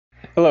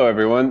Hello,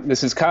 everyone.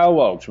 This is Kyle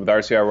Welch with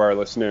RCR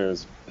Wireless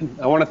News.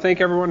 I want to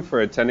thank everyone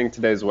for attending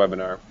today's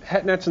webinar,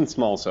 HetNets and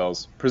Small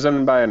Cells,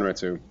 presented by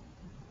Anritsu.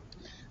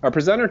 Our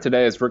presenter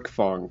today is Rick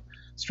Fong,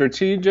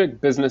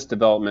 Strategic Business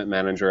Development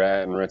Manager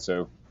at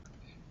Anritsu.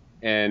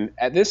 And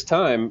at this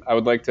time, I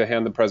would like to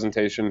hand the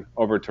presentation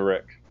over to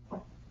Rick.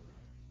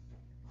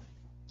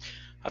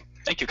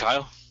 Thank you,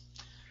 Kyle.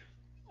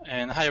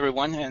 And hi,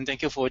 everyone, and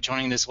thank you for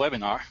joining this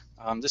webinar.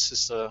 This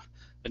is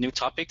a new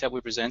topic that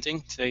we're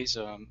presenting. Today's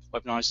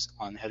webinar is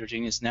on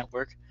heterogeneous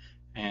network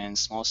and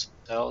small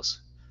cells.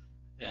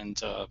 And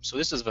so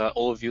this is an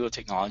overview of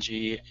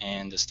technology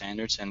and the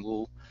standards, and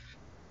we'll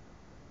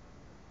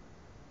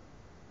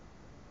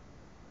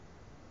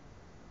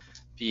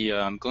be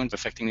going to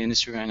affecting the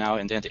industry right now,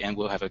 and then at the end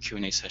we'll have a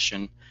Q&A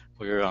session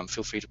where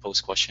feel free to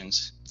post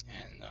questions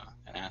and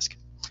ask.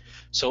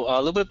 So a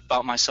little bit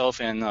about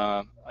myself and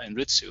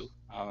Anritsu.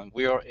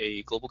 We are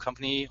a global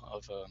company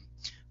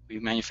we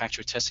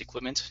manufacture test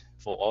equipment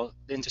for all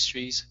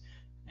industries,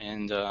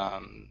 and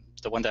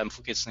the one that I'm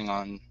focusing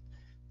on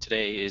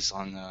today is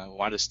on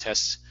wireless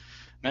tests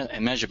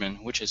and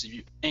measurement, which is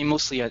aimed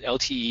mostly at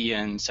LTE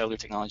and cellular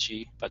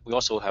technology, but we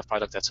also have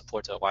products that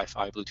support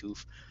Wi-Fi,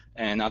 Bluetooth,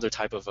 and other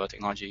type of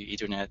technology,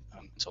 Ethernet,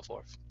 and so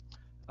forth.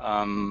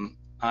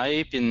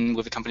 I've been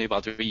with the company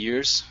about 3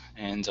 years,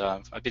 and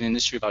I've been in the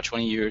industry about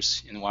 20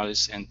 years in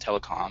wireless and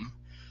telecom,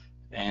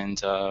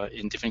 and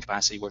in different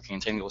capacity working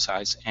in technical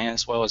sides,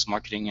 as well as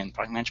marketing and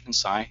product management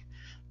side.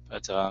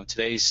 But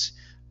today's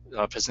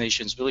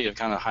presentation is really a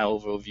kind of high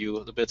overview, a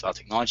little bit about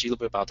technology, a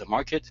little bit about the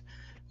market,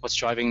 what's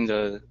driving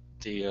the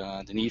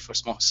need for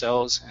small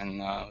cells,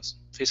 and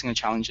facing the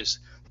challenges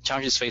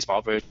faced by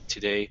operators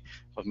today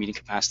of meeting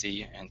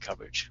capacity and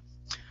coverage.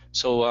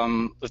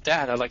 So with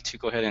that, I'd like to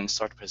go ahead and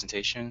start the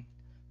presentation.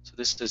 So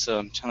this is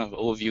kind of an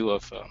overview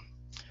of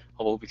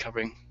what we'll be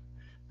covering.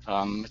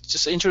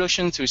 Just an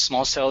introduction to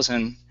small cells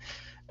and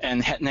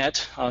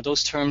HetNet.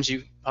 Those terms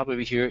you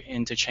probably hear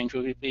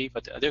interchangeably,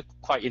 but they're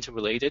quite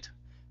interrelated,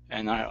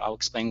 and I'll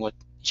explain what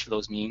each of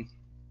those mean.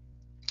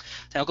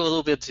 Then I'll go a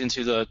little bit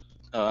into the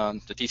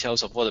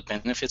details of what the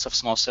benefits of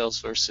small cells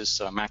versus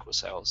macro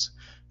cells,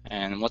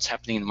 and what's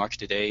happening in the market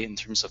today in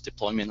terms of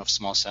deployment of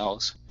small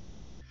cells.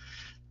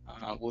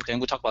 Then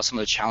we'll talk about some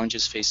of the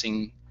challenges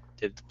facing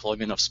the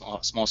deployment of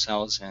small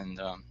cells,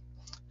 and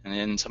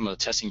then some of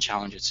the testing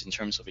challenges in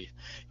terms of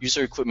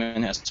user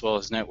equipment as well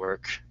as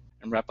network,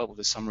 and wrap up with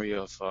a summary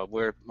of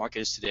where the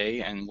market is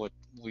today and what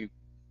we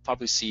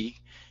probably see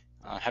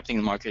happening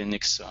in the market in the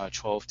next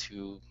 12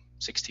 to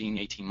 16,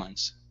 18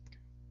 months.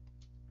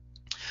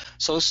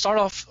 So to start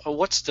off,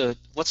 what's the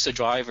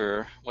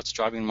driver? What's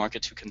driving the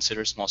market to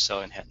consider small cell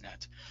and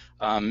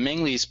HetNet?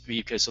 Mainly is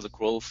because of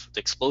the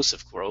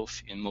explosive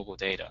growth in mobile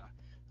data.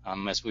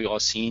 As we all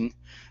seen,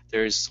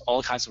 there's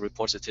all kinds of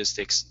report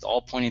statistics,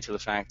 all pointing to the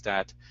fact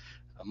that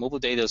mobile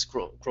data is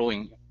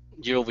growing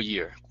year over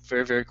year,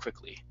 very, very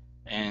quickly.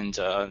 And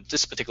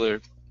this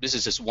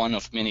is just one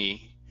of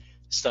many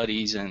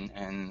studies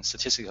and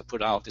statistics I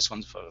put out. This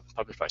one's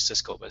published by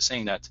Cisco, but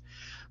saying that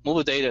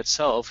mobile data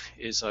itself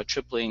is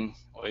tripling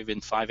or even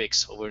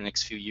 5x over the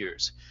next few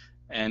years.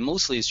 And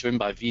mostly it's driven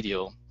by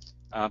video.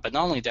 But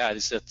not only that,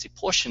 is that the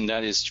portion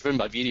that is driven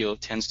by video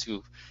tends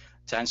to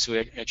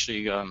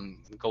actually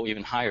go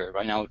even higher.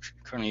 Right now,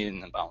 currently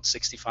in about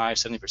 65,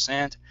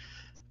 70%.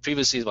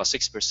 Previously, it's about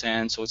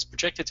 6%. So it's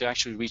projected to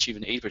actually reach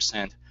even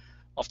 8%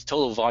 of the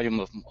total volume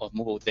of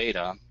mobile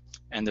data.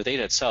 And the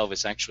data itself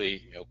is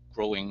actually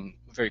growing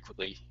very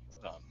quickly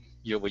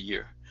year over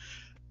year.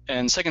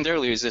 And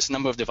secondarily is this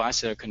number of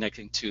devices that are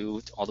connecting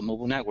to all the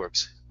mobile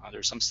networks.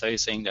 There's some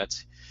studies saying that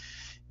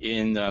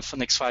for the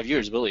next 5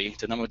 years, really,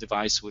 the number of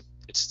devices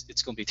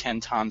it's going to be 10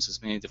 times as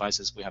many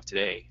devices we have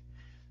today.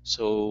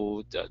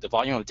 So the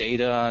volume of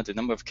data, the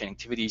number of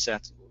connectivities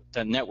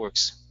that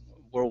networks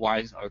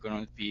worldwide are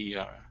going to be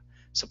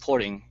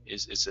supporting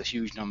is a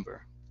huge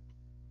number.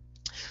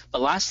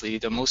 But lastly,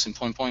 the most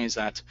important point is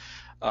that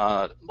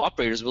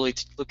operators really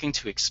looking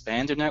to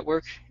expand their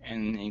network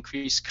and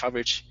increase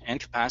coverage and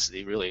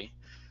capacity, really,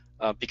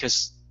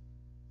 because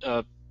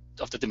of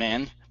the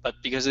demand, but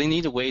because they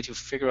need a way to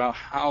figure out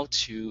how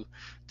to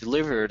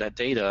deliver that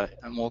data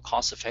more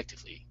cost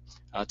effectively.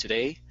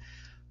 Today,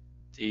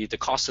 the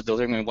cost of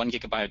delivering 1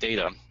 gigabyte of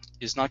data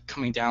is not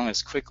coming down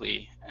as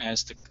quickly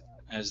as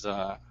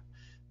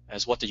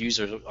what the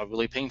users are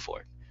really paying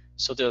for it.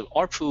 So the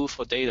ARPU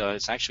for data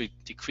is actually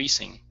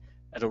decreasing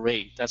at a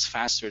rate that's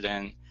faster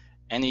than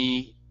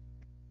any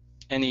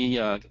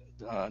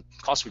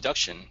cost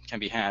reduction can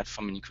be had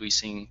from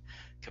increasing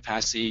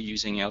capacity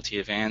using LTE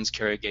Advanced,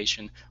 carrier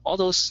aggregation. All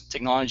those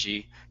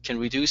technology can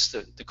reduce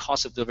the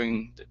cost of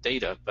delivering the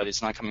data, but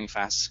it's not coming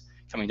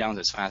down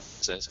as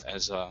fast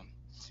as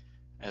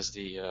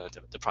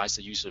the price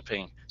the users are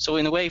paying. So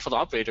in a way, for the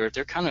operator,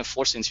 they're kind of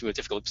forced into a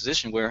difficult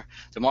position where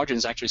the margin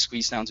is actually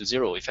squeezed down to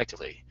zero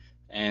effectively.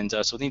 And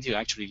so they need to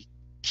actually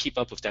keep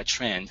up with that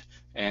trend.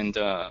 And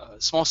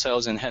small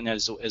cells and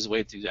HetNet is a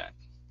way to do that.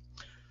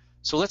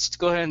 So let's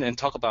go ahead and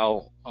talk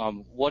about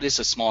what is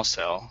a small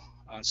cell,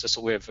 just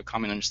so we have a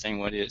common understanding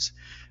what it is.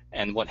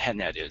 and what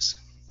HetNet is.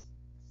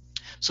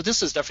 So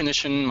this is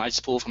definition I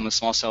just pulled from the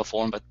small cell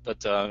forum,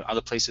 but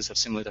other places have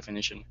similar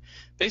definition.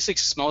 Basic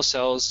small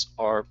cells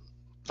are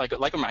like a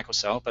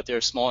microcell, but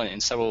they're small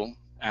in several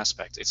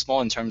aspects. It's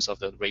small in terms of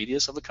the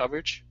radius of the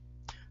coverage.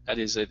 That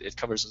is, it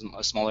covers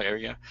a smaller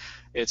area.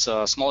 It's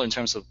small in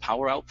terms of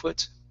power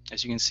output.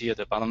 As you can see at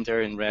the bottom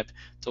there in red,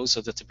 those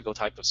are the typical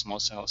type of small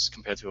cells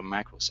compared to a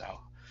macro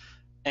cell.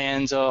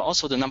 And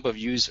also the number of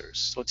users.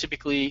 So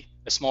typically,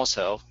 a small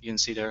cell, you can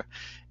see there,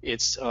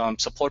 it's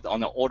support on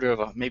the order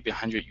of maybe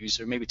 100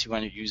 users, maybe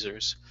 200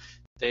 users.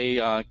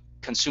 They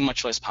consume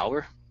much less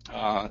power.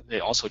 They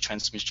also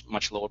transmit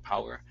much lower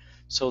power.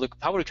 So the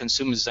power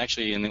consumed is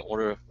actually in the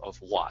order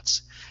of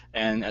watts.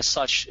 And as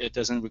such, it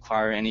doesn't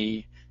require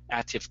any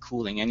active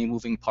cooling, any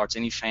moving parts,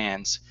 any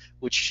fans,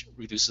 which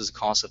reduces the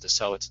cost of the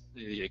cell,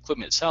 the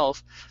equipment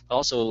itself, but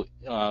also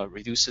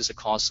reduces the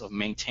cost of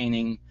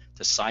maintaining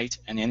the site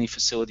and any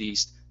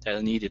facilities that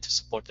are needed to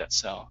support that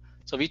cell.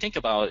 So if you think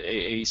about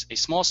a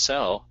small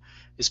cell,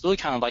 it's really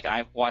kind of like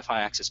a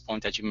Wi-Fi access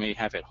point that you may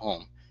have at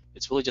home.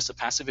 It's really just a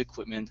passive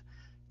equipment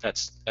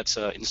that's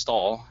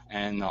installed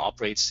and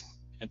operates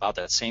about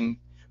that same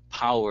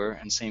power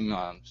and same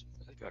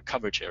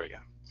coverage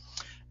area.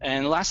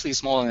 And lastly,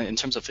 small in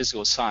terms of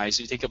physical size.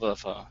 You think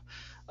of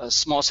a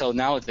small cell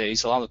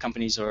nowadays, a lot of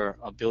companies are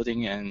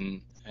building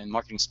and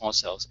marketing small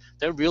cells.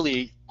 They're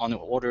really on the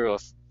order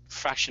of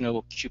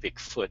fractional cubic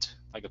foot,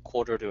 like a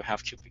quarter to a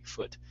half cubic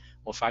foot,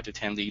 or 5 to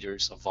 10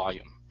 liters of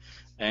volume.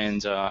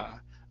 And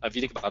if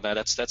you think about that,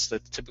 that's the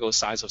typical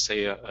size of,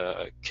 say,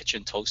 a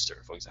kitchen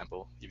toaster, for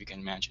example, if you can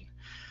imagine.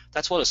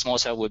 That's what a small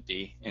cell would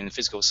be in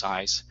physical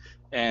size.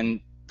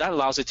 And that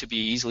allows it to be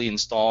easily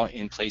installed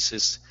in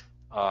places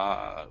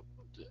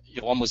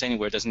almost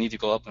anywhere. It doesn't need to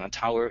go up on a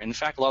tower. In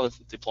fact, a lot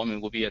of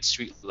deployment will be at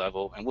street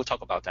level, and we'll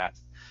talk about that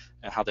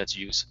and how that's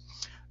used.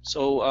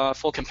 So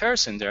for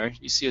comparison there,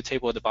 you see a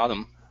table at the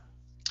bottom.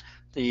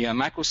 The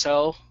macro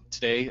cell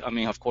today, I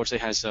mean, of course,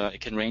 it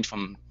can range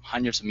from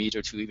hundreds of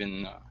meters to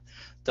even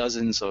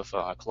dozens of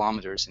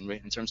kilometers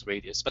in terms of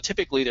radius. But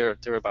typically,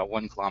 they're about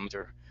 1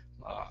 kilometer,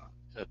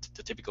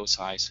 the typical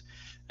size.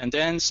 And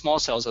then small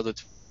cells are the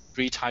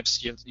 3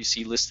 types you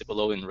see listed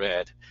below in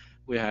red.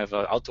 We have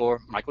outdoor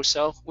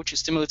microcell, which is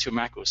similar to a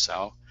macro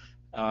cell,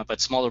 but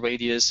smaller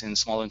radius and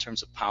smaller in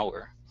terms of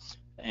power.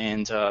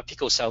 And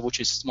picocell, which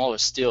is smaller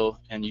still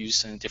and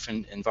used in a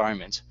different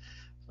environment.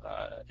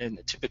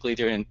 And typically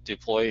they're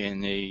deployed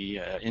in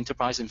a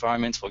enterprise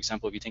environment. For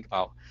example, if you think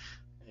about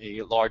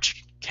a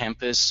large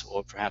campus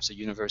or perhaps a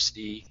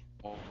university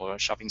or a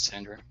shopping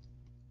center.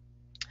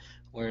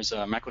 Whereas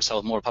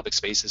macrocell, more public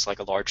spaces like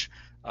a large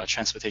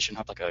transportation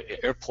hub, like an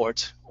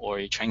airport or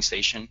a train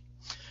station.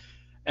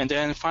 And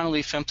then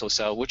finally,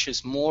 femtocell, which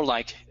is more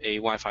like a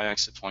Wi-Fi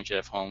access point you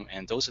have home,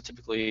 and those are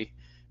typically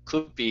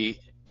could be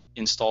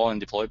installed and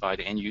deployed by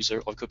the end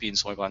user, or could be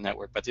installed by a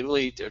network. But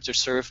they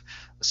serve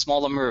a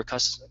small number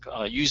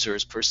of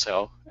users per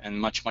cell and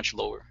much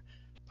lower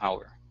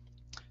power.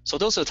 So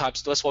those are the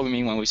types. That's what we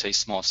mean when we say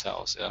small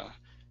cells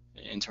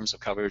in terms of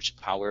coverage,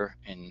 power,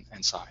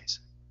 and size.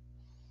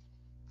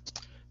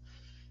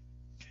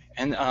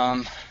 And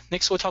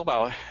next we'll talk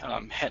about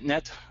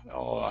HetNet,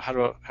 or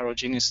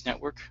Heterogeneous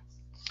Network.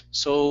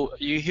 So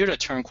you hear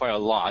that term quite a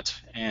lot,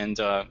 and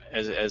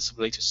as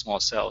related to small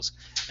cells.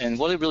 And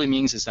what it really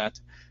means is that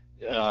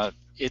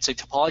it's a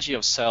topology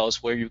of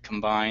cells where you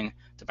combine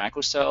the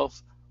macro cell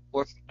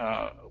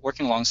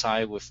working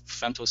alongside with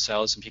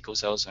femtocells and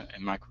picocells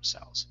and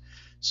microcells.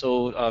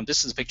 So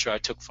this is a picture I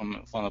took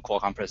from a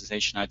Qualcomm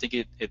presentation. I think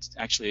it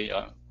actually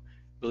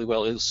really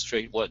well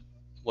illustrates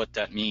what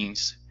that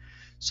means.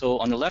 So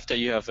on the left there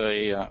you have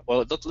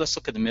let's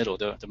look at the middle,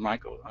 the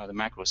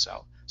macro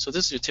cell. So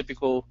this is a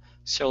typical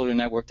cellular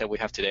network that we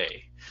have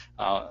today,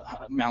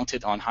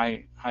 mounted on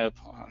high up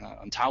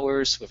on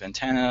towers with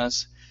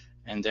antennas,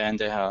 and then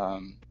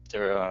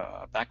they're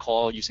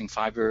backhaul using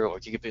fiber or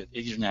gigabit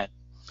Ethernet.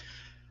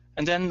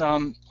 And then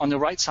on the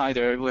right side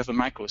there we have a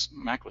macro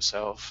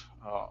cell.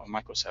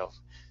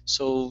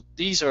 So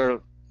these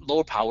are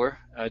lower power.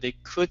 They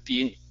could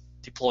be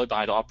deployed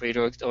by the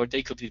operator, or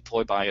they could be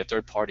deployed by a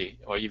third party,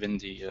 or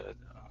even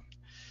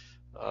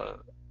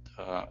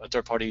a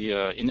third party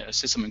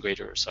system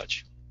integrator or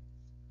such.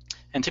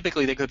 And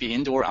typically they could be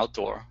indoor,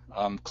 outdoor,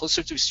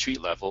 closer to street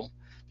level,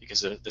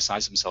 because the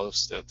size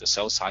themselves, the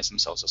cell size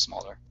themselves are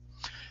smaller.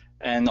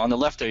 And on the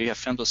left there you have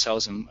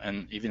femtocells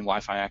and even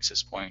Wi-Fi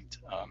access point.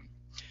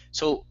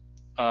 So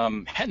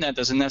HetNet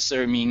doesn't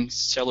necessarily mean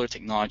cellular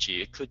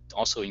technology. It could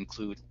also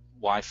include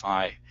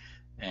Wi-Fi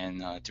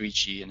and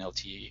 3G and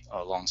LTE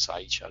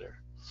alongside each other.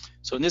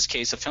 So in this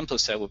case, a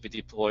femtocell would be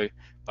deployed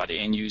by the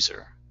end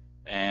user,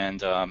 and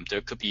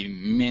there could be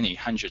many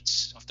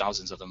hundreds of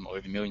thousands of them, or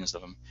even millions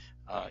of them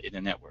in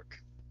the network.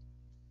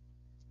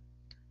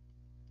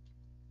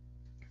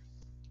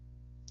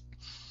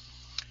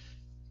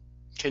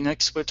 Okay,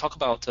 next we'll talk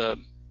about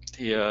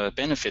the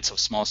benefits of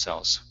small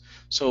cells.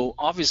 So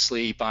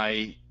obviously,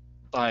 by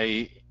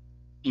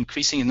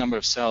increasing the number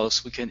of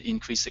cells, we can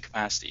increase the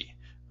capacity,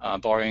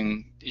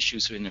 barring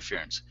issues with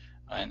interference.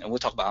 and we'll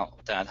talk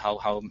about that,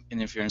 how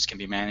interference can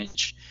be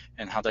managed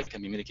and how that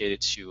can be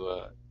mitigated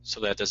to so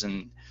that it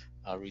doesn't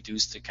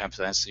reduce the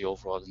capacity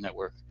overall of the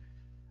network.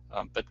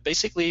 But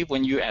basically,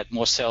 when you add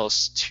more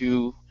cells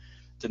to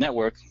the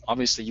network,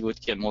 obviously you would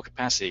get more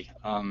capacity.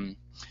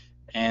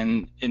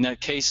 And in the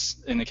case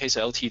of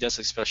LTE, that's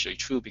especially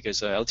true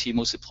because LTE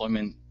most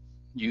deployment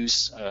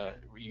use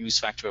reuse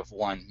factor of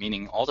 1,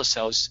 meaning all the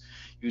cells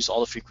use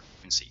all the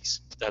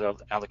frequencies that are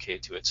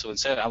allocated to it. So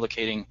instead of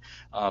allocating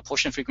a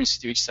portion of frequency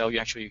to each cell, you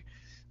actually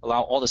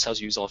allow all the cells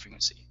to use all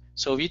frequency.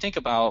 So if you think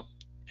about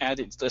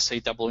adding, let's say,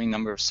 doubling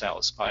number of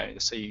cells by,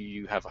 let's say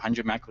you have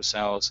 100 macro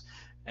cells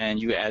and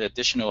you add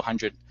additional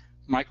 100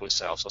 micro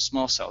cells or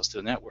small cells to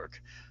the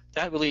network,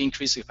 that really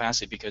increases the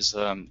capacity because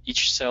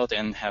each cell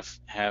then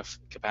have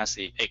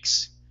capacity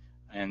X,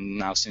 and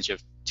now since you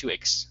have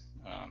 2X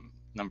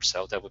number of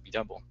cells, that would be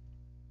double.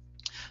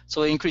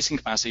 So increasing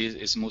capacity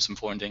is the most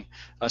important thing.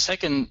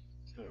 Second,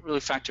 really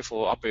factor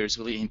for operators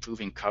really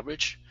improving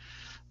coverage.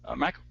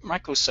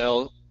 Micro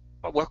cell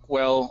work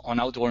well on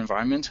outdoor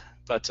environment,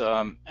 but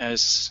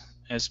as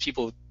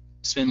people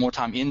spend more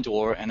time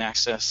indoor and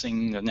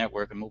accessing the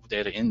network and mobile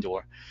data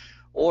indoor,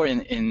 or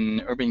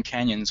in urban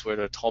canyons where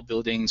there are tall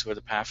buildings, where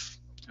the path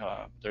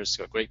there's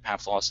a great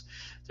path loss,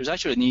 there's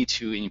actually a need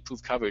to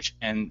improve coverage,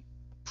 and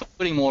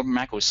putting more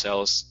macro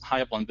cells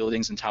high up on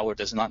buildings and towers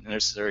does not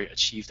necessarily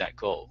achieve that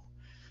goal.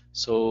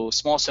 So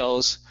small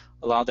cells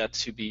allow that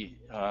to be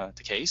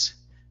the case.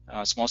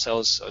 Small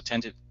cells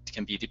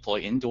can be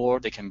deployed indoor,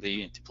 they can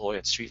be deployed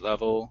at street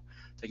level,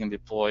 they can be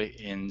deployed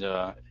in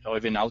or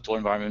even outdoor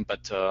environment,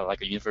 but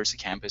like a university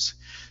campus.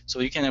 So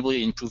you can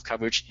really improve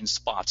coverage in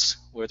spots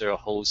where there are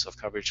holes of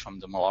coverage from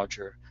the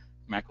larger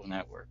macro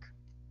network.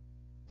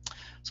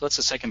 So that's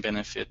the second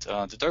benefit.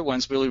 The third one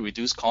is really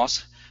reduce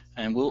costs,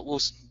 and we'll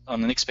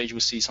on the next page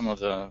we'll see some of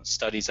the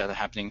studies that are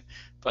happening.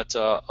 But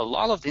a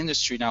lot of the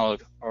industry now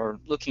are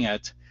looking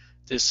at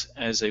this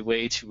as a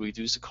way to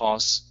reduce the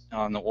costs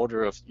on the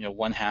order of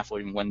 1/2 or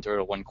even 1/3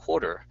 or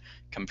 1/4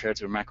 compared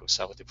to a macro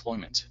cell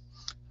deployment.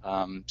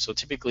 So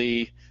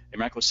typically a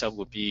macro cell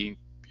would be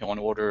on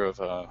the order of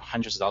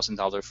hundreds of thousands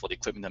of dollars for the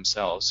equipment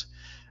themselves,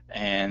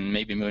 and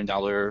maybe $1 million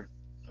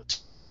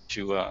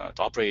to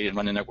operate and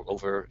run the network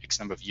over X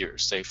number of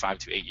years, say 5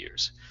 to 8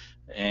 years.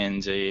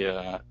 And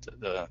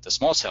the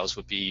small cells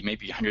would be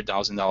maybe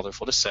 $100,000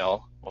 for the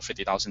cell, or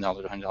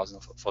 $50,000 to $100,000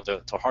 for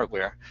the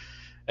hardware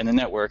and the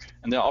network,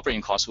 and the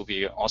operating cost will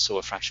be also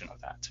a fraction of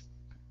that.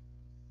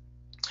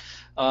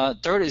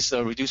 Third is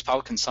reduced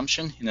power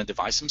consumption in the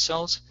device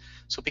themselves.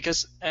 So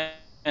because,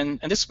 and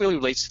this really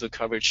relates to the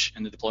coverage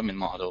and the deployment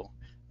model,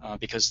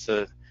 because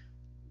the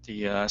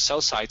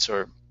cell sites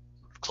are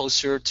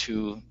closer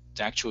to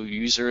the actual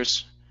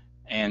users,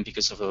 and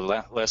because of the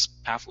less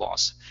path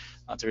loss,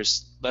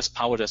 there's less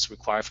power that's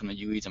required from the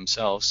UE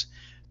themselves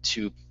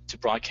to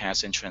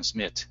broadcast and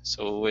transmit.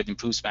 So it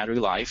improves battery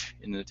life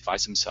in the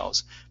device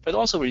themselves, but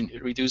also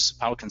reduce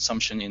power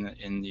consumption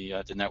in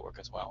the network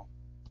as well.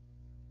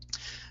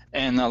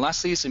 And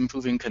lastly is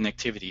improving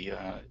connectivity,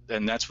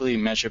 and that's really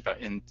measured by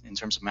in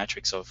terms of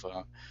metrics of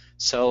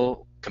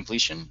cell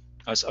completion,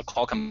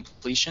 call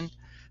completion,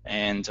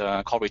 and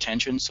call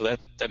retention. So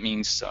that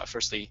means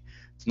firstly,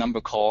 the number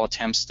of call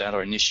attempts that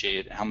are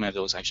initiated, how many of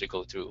those actually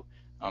go through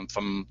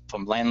from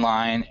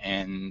landline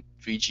and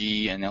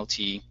 3G and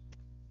LTE.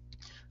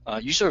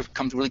 Users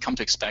really come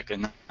to expect a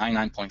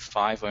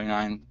 99.5 or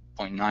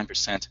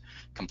 99.9%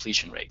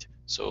 completion rate.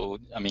 So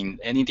I mean,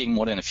 anything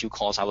more than a few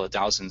calls out of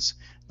thousands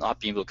not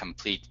being able to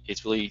complete,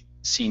 it's really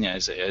seen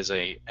as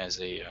a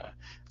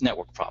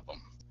network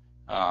problem.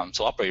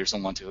 So operators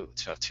don't want to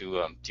have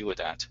to deal with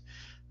that.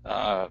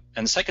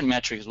 And the second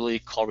metric is really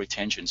call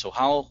retention. So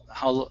how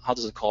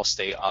does the call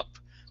stay up?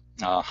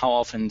 How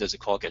often does the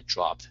call get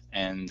dropped?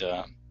 And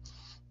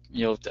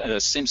a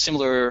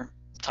similar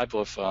type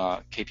of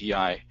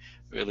KPI,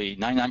 really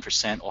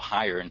 99% or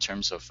higher in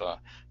terms of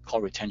call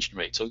retention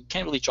rate. So you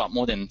can't really drop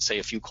more than, say,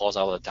 a few calls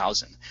out of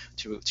 1,000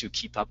 to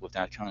keep up with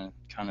that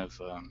kind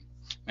of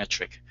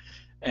metric.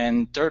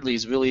 And thirdly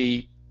is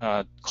really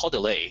call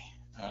delay.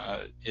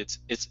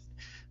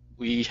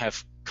 We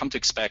have come to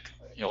expect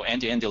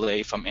end-to-end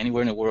delay from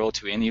anywhere in the world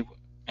to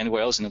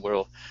anywhere else in the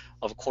world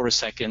of a quarter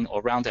second,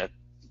 or around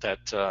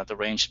the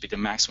range should be the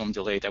maximum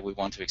delay that we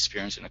want to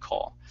experience in a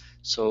call.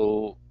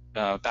 So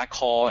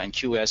backhaul and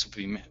QoS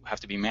have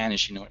to be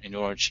managed in order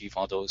to achieve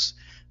all those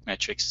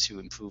metrics to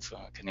improve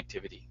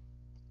connectivity.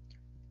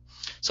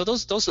 So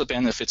those are the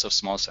benefits of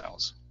small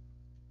cells.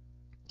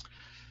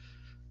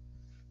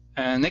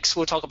 And next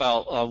we'll talk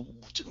about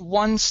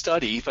one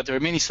study, but there are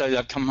many studies that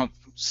have come up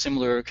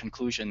similar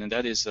conclusion, and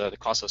that is the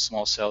cost of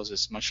small cells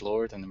is much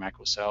lower than the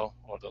macro cell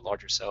or the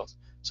larger cells.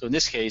 So in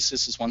this case,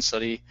 this is one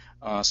study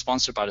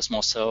sponsored by the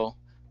Small Cell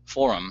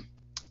Forum,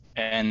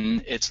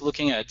 and it's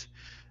looking at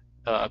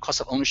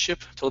cost of ownership,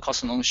 total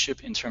cost of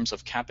ownership in terms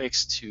of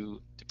capex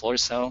to deploy a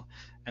cell,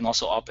 and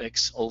also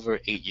opex over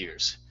 8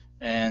 years.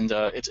 And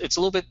it's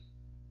a little bit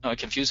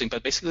confusing,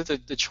 but basically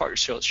the chart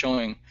is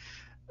showing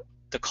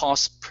the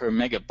cost per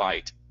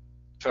megabyte,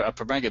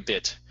 per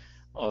megabit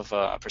of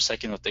per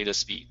second of data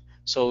speed.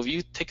 So if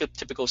you take a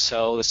typical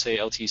cell, let's say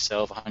LTE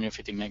cell of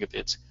 150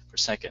 megabits per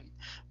second,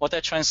 what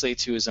that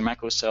translates to is a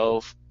macro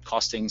cell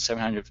costing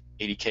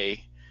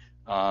 780K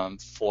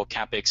for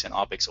CapEx and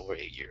OpEx over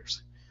 8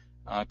 years.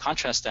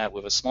 Contrast that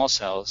with a small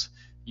cells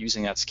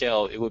using that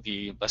scale, it would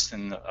be less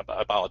than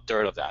about a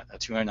third of that,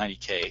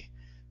 290K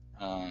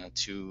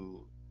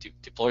to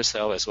deploy a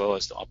cell as well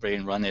as to operate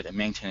and run it and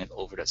maintain it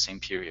over that same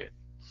period.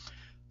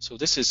 So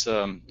this is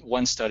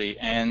one study,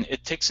 and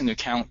it takes into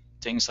account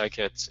things like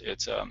it's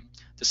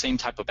the same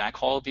type of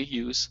backhaul being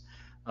used,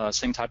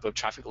 same type of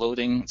traffic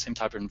loading, same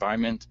type of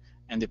environment,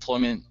 and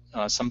deployment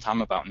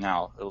sometime about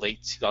now, the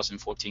late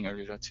 2014,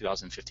 early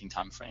 2015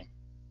 timeframe.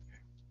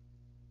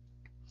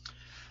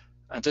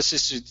 This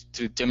is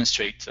to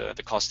demonstrate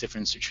the cost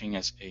difference between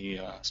a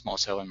small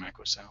cell and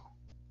macro cell.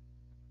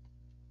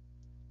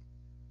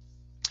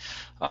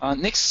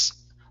 Next,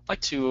 I'd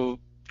like to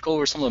go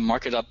over some of the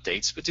market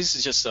updates, but this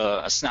is just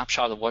a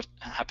snapshot of what's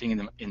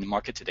happening in the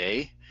market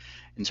today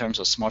in terms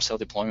of small cell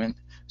deployment.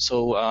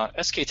 So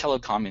SK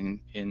Telecom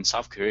in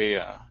South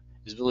Korea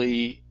is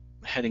really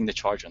heading the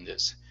charge on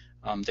this.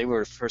 They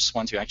were the first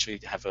one to actually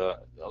have a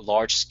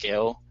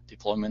large-scale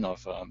deployment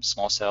of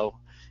small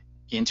cell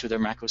into their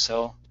macro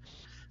cell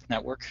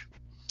network.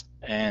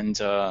 And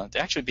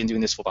they've actually been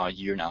doing this for about a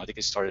year now. I think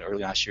it started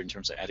early last year in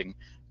terms of adding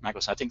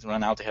macro cells. I think right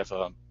now they have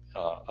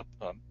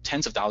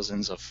tens of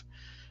thousands of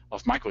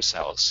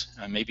microcells,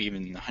 maybe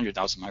even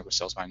 100,000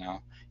 microcells by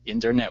now in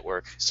their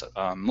network, so,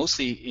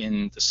 mostly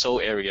in the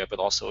Seoul area, but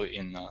also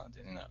in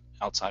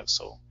outside of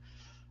Seoul.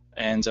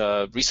 And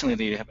recently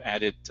they have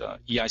added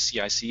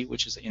EICIC,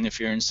 which is the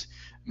interference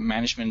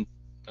management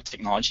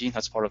technology.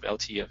 That's part of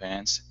LTE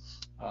Advanced.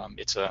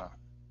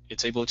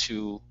 It's able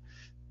to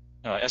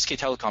SK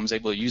Telecom is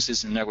able to use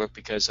this in the network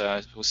because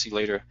we'll see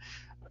later,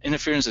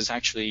 interference is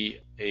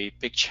actually a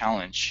big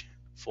challenge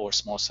for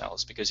small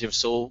cells because you have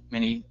so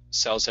many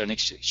cells that are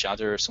next to each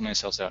other, so many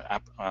cells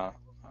that are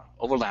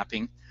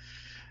overlapping,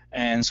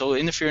 and so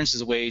interference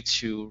is a way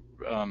to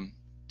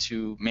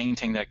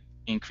maintain that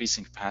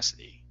increasing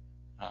capacity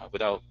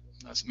without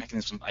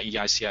mechanism like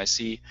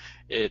EICIC.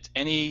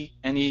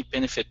 Any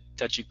benefit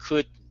that you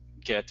could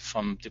get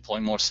from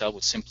deploying more cells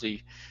would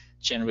simply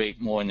generate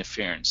more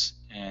interference,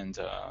 and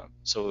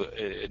so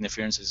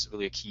interference is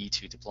really a key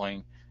to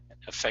deploying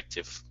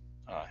effective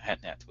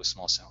HetNet with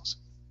small cells.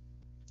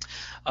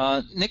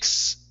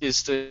 Next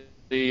is the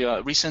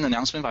recent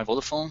announcement by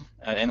Vodafone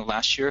at the end of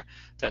last year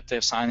that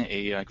they've signed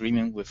an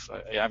agreement with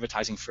an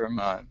advertising firm,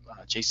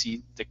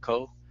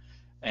 JCDecaux,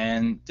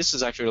 and this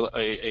is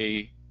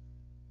actually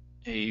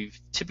a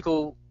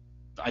typical,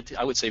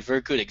 I would say, very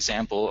good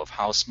example of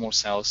how small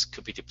cells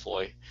could be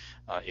deployed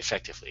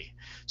effectively.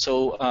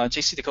 So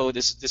JCDecaux,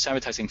 this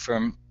advertising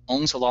firm,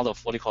 owns a lot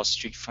of what they call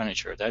street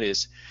furniture. That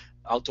is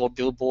outdoor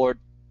billboard,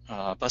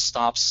 bus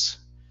stops,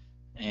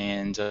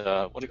 and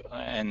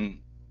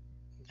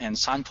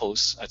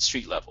signposts at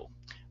street level,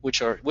 which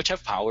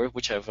have power,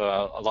 which have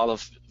a lot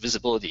of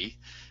visibility,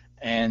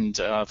 and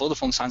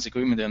Vodafone signs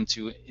agreement with them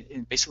to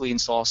basically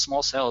install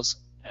small cells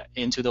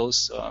into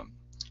those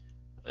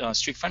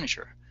street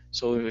furniture.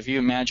 So if you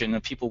imagine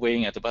people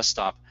waiting at the bus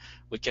stop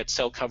would get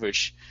cell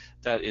coverage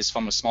that is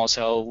from a small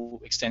cell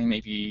extending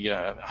maybe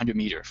 100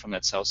 meters from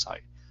that cell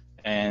site,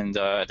 and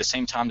at the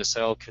same time the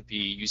cell could be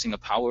using the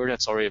power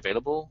that's already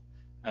available.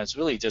 It's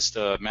really just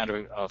a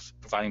matter of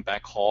providing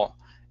backhaul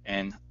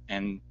and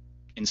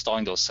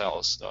installing those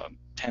cells,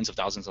 tens of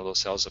thousands of those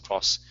cells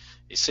across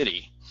a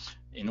city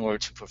in order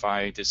to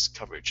provide this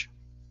coverage.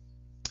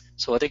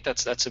 So I think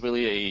that's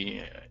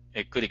really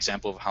a good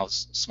example of how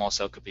small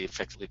cell could be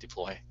effectively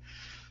deployed.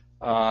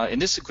 In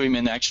this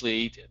agreement,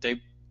 actually, the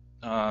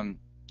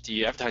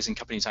advertising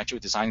company is actually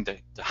designing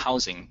the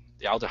housing,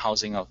 the outer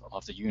housing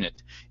of the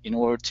unit in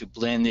order to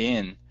blend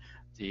in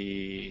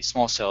the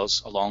small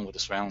cells along with the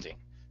surrounding.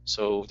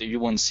 So that you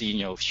won't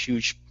see,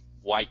 huge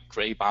white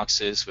gray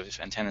boxes with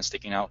antennas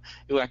sticking out.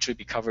 It will actually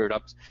be covered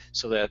up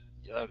so that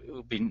it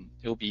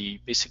will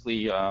be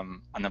basically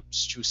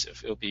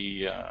unobtrusive.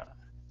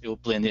 It will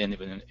blend in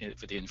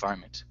with the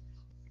environment.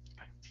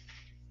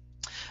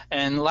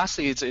 And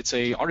lastly, it's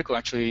a article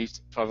actually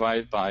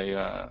provided by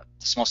the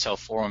Small Cell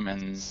Forum,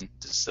 and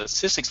the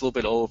statistics a little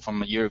bit old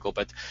from a year ago,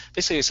 but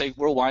basically it's like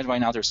worldwide right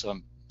now there's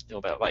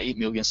about 8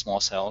 million small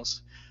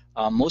cells.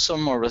 Most of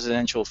them are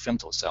residential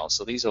femto cells,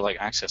 so these are like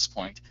access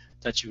point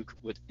that you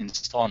would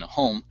install in a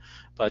home,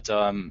 but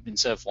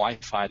instead of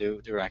Wi-Fi,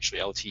 they're actually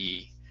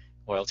LTE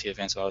or LTE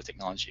Advanced Wireless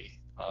Technology,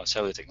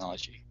 cellular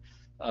technology.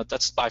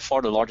 That's by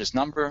far the largest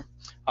number.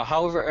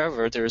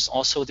 However, there's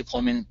also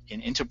deployment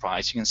in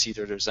enterprise. You can see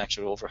there's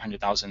actually over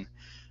 100,000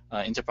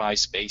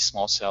 enterprise-based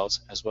small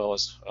cells, as well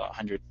as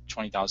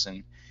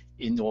 120,000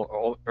 indoor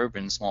or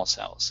urban small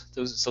cells.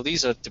 So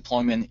these are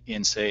deployment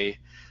in, say,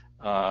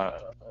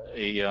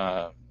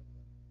 a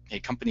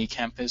company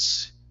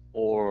campus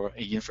or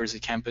a university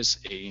campus,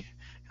 a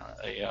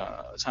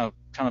kind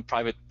of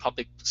private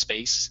public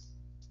space.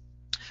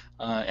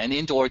 And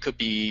indoor could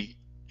be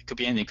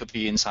anything. It could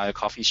be inside a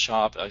coffee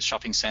shop, a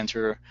shopping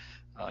center,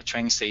 a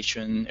train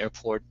station,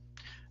 airport,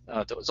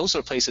 those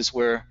are places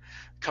where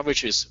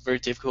coverage is very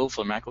difficult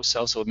for macro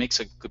cells, so it makes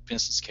a good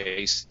business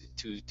case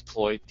to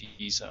deploy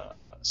these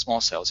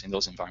small cells in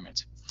those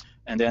environments.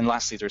 And then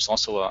lastly, there's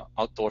also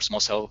outdoor small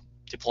cell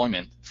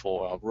deployment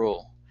for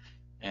rural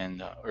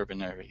and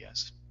urban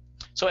areas.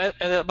 So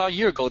about a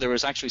year ago, there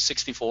was actually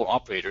 64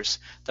 operators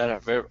that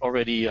have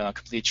already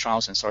completed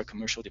trials and started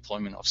commercial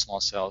deployment of small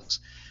cells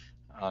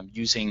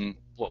using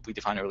what we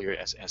defined earlier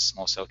as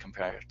small cell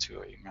compared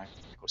to a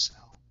macro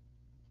cell.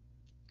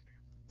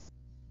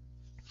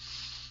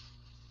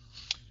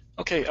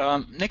 Okay,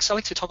 next I'd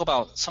like to talk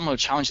about some of the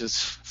challenges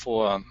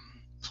for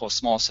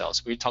small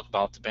cells. We talked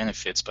about the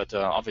benefits, but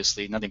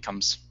obviously nothing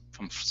comes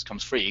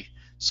free.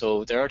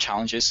 So there are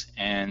challenges,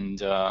 and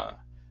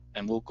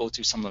we'll go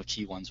through some of the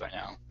key ones right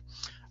now.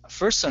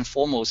 First and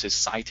foremost is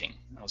siting.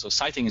 So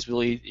siting is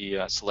really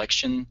the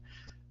selection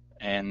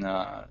and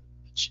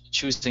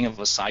choosing of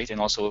a site, and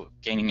also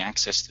gaining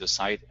access to the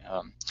site.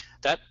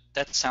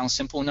 That sounds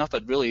simple enough,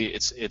 but really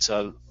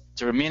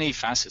there are many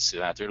facets to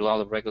that. There are a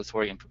lot of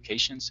regulatory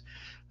implications.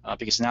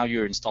 Because now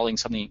you're installing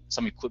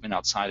some equipment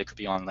outside. It could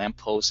be on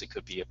lampposts, it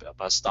could be at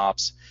bus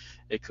stops,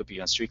 it could be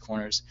on street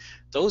corners.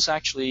 Those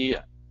actually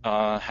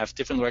have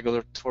different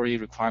regulatory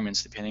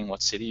requirements depending on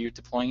what city you're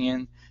deploying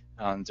in.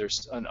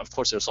 Of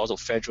course, there's also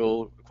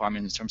federal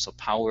requirements in terms of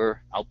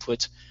power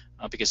output,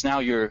 because now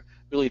you're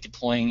really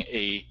deploying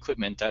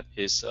equipment that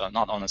is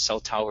not on a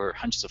cell tower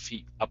hundreds of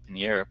feet up in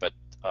the air, but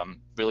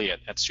really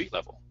at street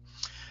level.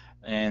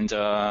 And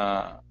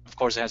of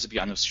course, it has to be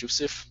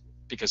unobtrusive,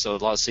 because a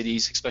lot of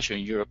cities, especially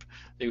in Europe,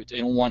 they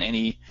don't want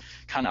any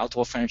kind of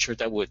outdoor furniture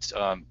that would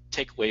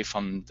take away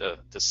from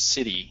the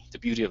city, the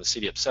beauty of the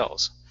city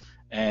itself.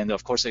 And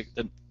of course,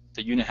 the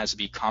unit has to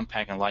be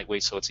compact and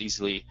lightweight, so it's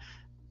easily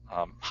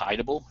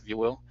hideable, if you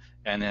will,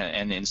 and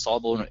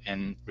installable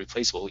and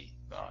replaceable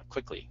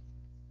quickly.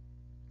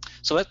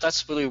 So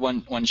that's really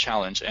one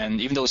challenge. And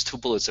even those two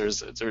bullets,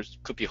 there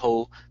could be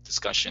whole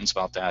discussions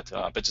about that.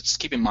 But just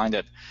keep in mind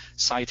that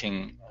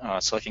selecting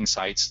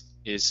sites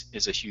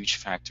is a huge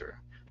factor,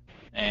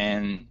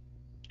 and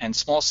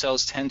small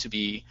cells tend to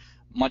be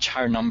much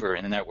higher number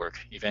in the network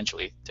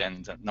eventually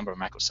than the number of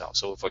macro cells.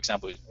 So for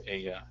example,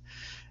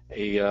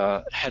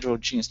 a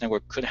heterogeneous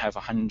network could have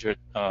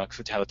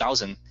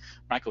 1,000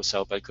 macro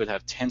cells, but it could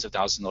have tens of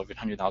thousands or even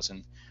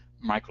 100,000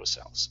 micro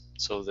cells.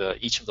 So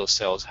each of those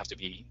cells have to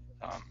be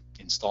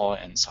installed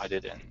and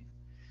sited and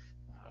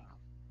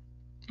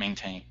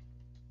maintained.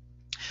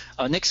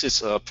 Next is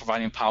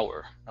providing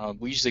power.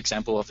 We use the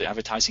example of the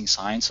advertising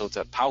sign, so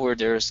the power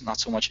there is not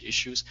so much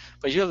issues,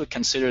 but you have to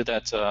consider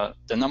that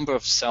the number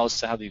of cells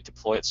that have to be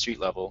deployed at street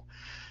level,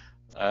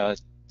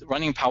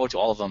 running power to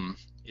all of them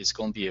is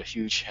going to be a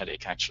huge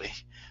headache actually.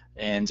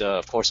 And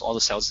of course, all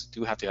the cells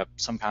do have to have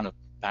some kind of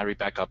battery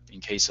backup in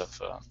case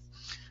of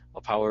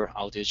a power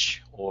outage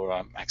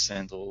or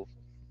accidental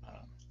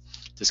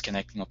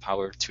disconnecting of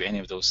power to any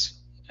of those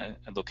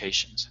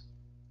locations.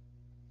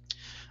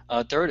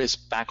 Third is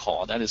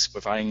backhaul. That is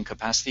providing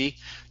capacity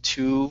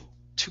to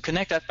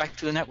connect that back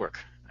to the network.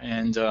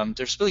 And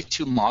there's really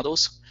two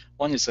models.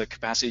 One is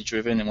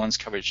capacity-driven and one's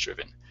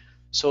coverage-driven.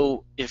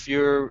 So if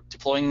you're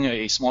deploying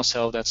a small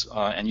cell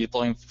and you're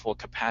deploying for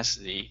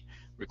capacity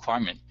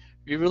requirement,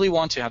 you really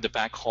want to have the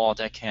backhaul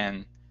that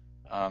can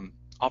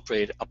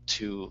operate up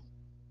to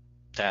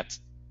that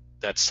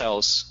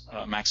cell's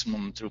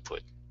maximum throughput.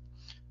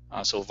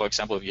 So for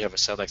example, if you have a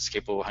cell that's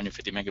capable of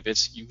 150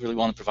 megabits, you really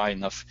want to provide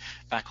enough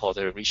backhaul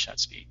to reach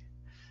that speed.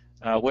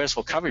 Whereas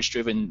for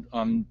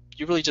coverage-driven,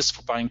 you're really just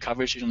providing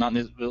coverage. You're not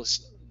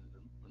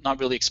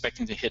really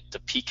expecting to hit the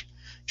peak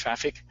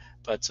traffic,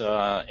 but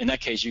in that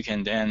case, you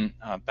can then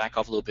back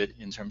off a little bit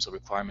in terms of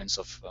requirements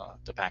of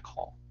the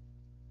backhaul.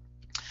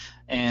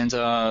 And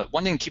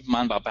one thing to keep in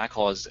mind about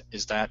backhaul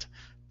is that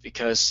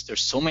because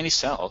there's so many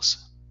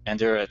cells and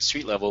they're at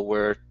street level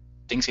where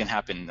things can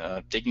happen,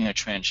 digging a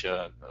trench,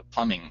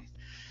 plumbing,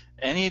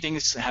 anything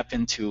that can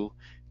happen to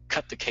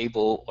cut the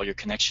cable or your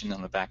connection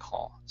on the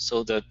backhaul.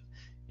 So the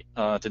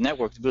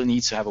network really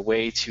needs to have a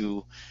way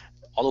to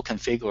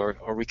auto-configure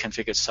or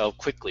reconfigure itself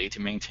quickly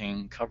to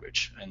maintain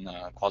coverage and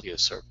quality of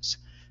service.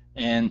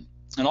 And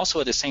also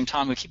at the same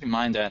time, we keep in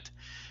mind that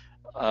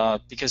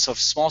because of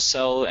small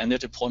cell and their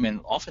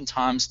deployment,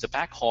 oftentimes the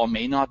backhaul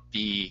may not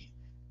be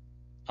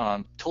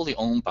totally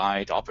owned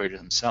by the operator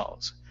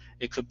themselves.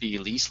 It could be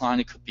a lease line.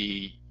 It could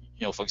be,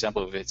 for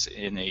example, if it's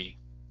in a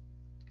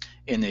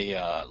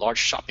large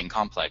shopping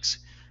complex,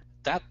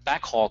 that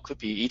backhaul could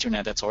be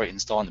Ethernet that's already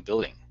installed in the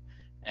building.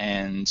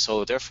 And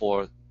so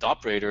therefore, the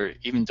operator,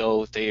 even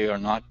though they are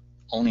not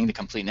owning the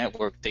complete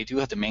network, they do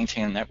have to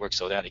maintain the network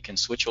so that it can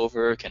switch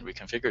over, can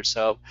reconfigure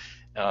itself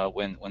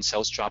when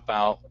cells drop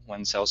out,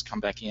 when cells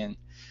come back in.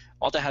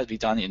 All that has to be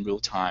done in real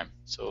time.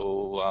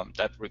 So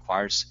that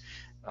requires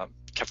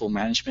careful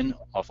management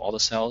of all the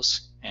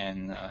cells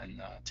and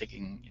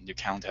taking into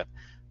account that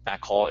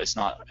backhaul is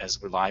not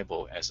as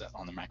reliable as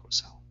on the macro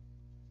cell.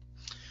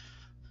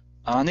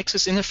 Next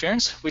is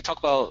interference. We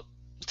talk a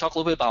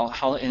little bit about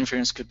how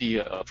interference could be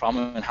a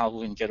problem and how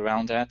we can get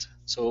around that.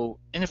 So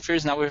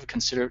interference, now we have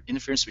considered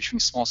interference between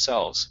small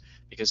cells,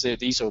 because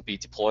these will be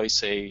deployed,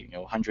 say,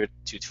 100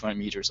 to 200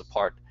 meters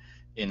apart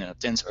in a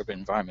dense urban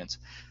environment.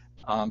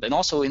 And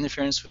also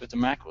interference with the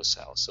macro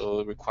cell.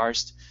 So it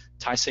requires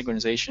tight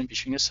synchronization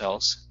between the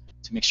cells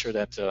to make sure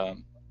that,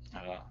 and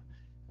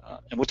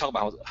we'll talk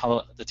about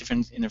how the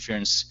different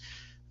interference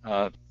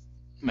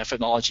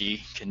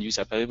methodology can use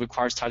that, but it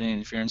requires tight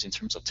interference in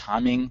terms of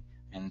timing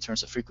and in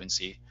terms of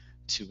frequency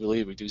to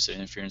really reduce the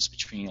interference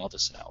between all the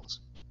cells.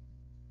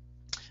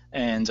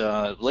 And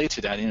related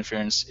to that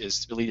interference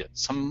is really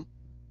some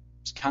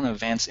kind of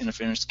advanced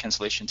interference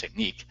cancellation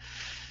technique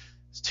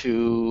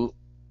to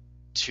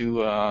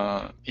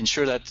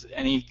ensure that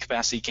any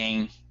capacity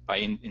gain by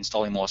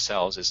installing more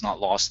cells is not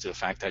lost to the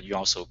fact that you're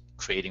also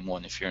creating more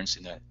interference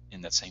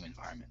in that same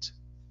environment.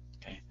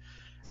 Okay,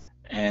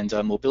 and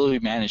mobility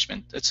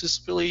management. That's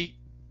just really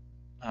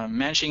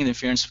managing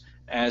interference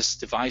as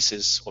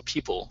devices or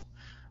people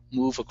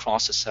move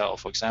across the cell.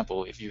 For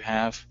example, if you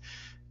have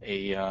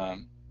a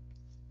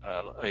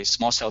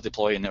small cell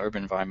deployed in the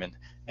urban environment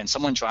and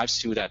someone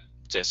drives through that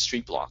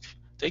street block,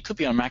 they could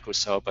be on a macro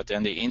cell, but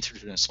then they enter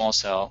in a small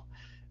cell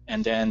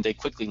and then they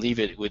quickly leave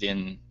it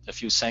within a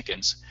few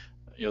seconds.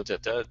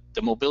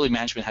 The mobility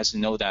management has to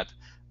know that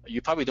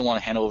you probably don't want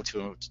to hand over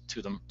to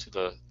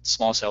the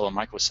small cell or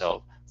micro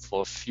cell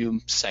for a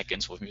few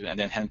seconds and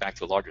then hand back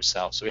to a larger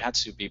cell. So you have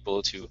to be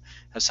able to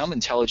have some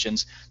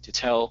intelligence to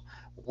tell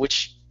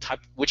which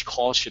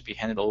calls should be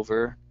handed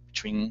over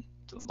between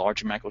the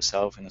larger macro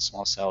cell and the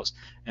small cells,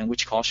 and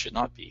which calls should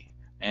not be.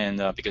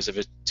 And because if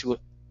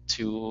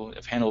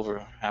if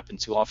handover happen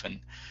too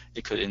often,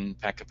 it could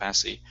impact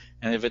capacity.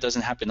 And if it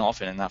doesn't happen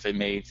often enough, it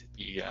may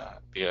be a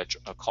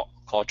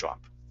call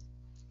drop.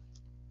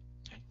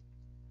 Okay.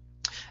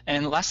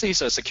 And lastly,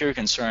 is a security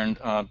concern.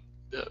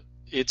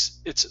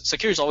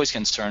 Security is always a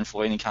concern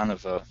for any kind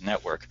of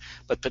network,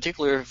 but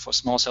particularly for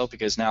small cell,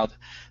 because now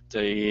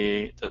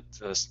the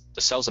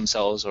cells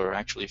themselves are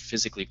actually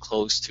physically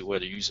close to where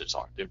the users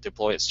are. They're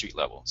deployed at street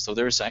level, so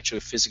there's actually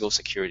physical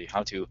security,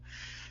 how to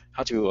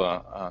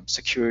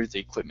secure the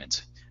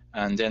equipment.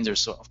 And then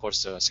there's of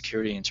course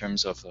security in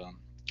terms of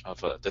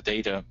the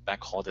data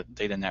backhaul, the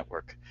data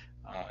network,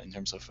 in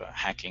terms of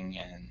hacking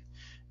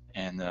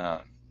and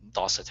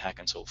DOS attack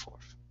and so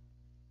forth.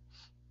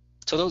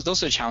 So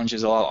those are the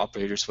challenges a lot of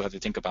operators will have to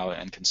think about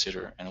and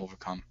consider and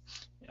overcome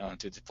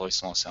to deploy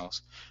small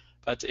cells.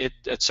 But it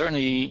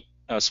certainly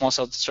small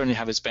cells certainly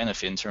have its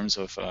benefit in terms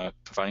of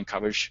providing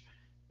coverage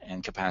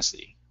and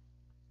capacity.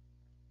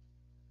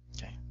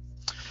 Okay.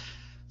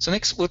 So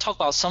next, we'll talk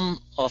about some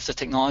of the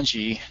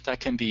technology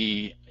that can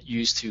be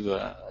used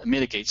to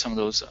mitigate some of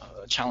those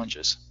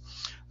challenges.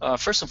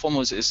 First and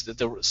foremost is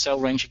the cell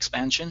range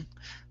expansion.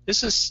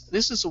 This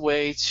is a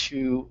way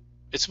to,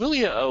 it's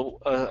really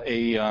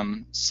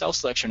a cell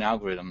selection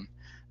algorithm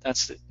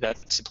that's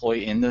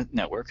deployed in the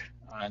network,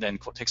 and then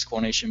takes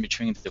coordination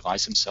between the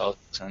device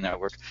themselves and the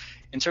network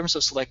in terms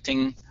of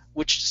selecting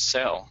which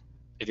cell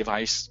a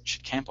device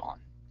should camp on.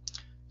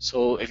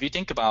 So if you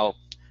think about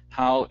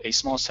how a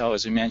small cell,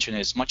 as we mentioned,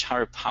 is much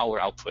higher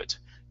power output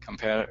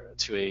compared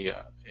to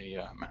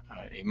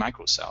a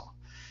micro cell.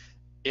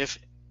 If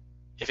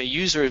a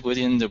user is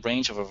within the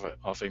range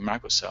of a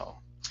micro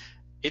cell,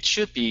 it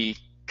should be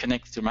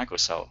connected to a micro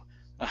cell.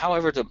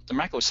 However, the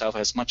macro cell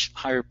has much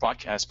higher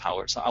broadcast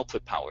power, so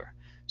output power.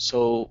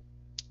 So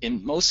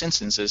in most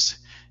instances,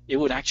 it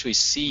would actually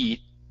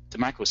see the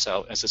macro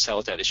cell as a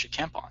cell that it should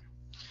camp on.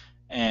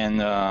 And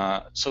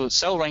so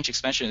cell range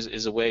expansion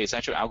is a way, it's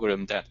actually an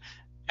algorithm that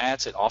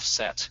adds an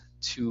offset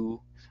to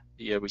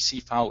the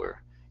receive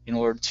power in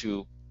order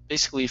to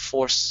basically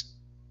force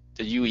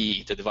the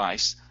UE, the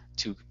device,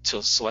 to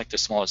select the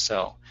smaller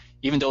cell,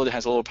 even though it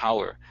has lower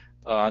power.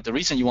 The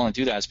reason you want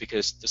to do that is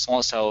because the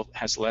smaller cell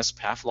has less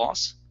path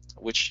loss,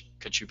 which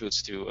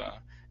contributes to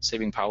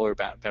saving power,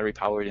 battery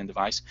power in the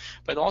device,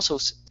 but it also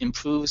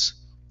improves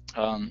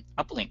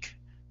uplink.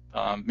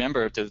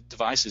 Remember, the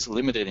device is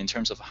limited in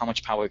terms of how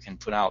much power it can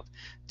put out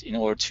in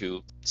order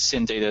to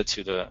send data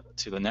to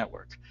the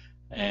network.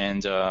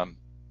 And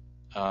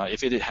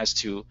if it has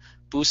to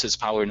boost its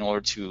power in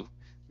order to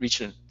reach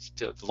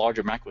the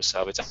larger macro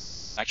cell,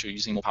 it's actually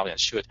using more power than it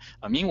should.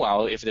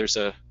 Meanwhile, if there's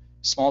a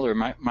smaller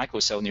micro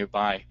cell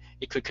nearby,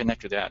 it could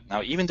connect to that.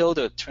 Now, even though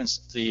the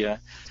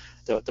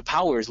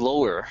power is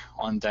lower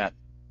on that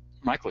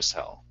micro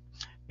cell,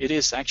 it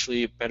is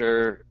actually a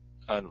better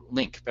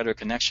link, better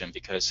connection,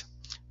 because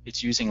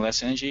it's using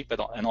less energy,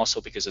 and also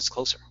because it's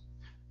closer.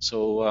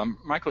 So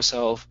micro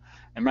cell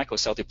and micro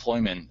cell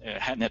deployment,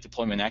 HetNet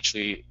deployment,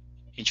 actually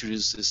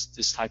introduces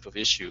this type of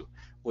issue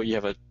where you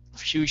have a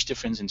huge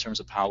difference in terms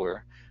of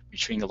power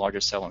between the larger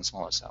cell and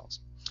smaller cells.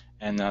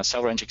 And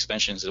cell range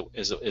expansion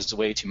is a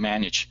way to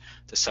manage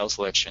the cell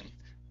selection.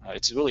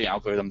 It's really an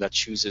algorithm that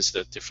chooses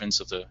the difference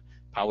of the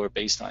power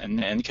based on,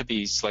 and it can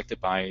be selected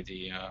by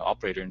the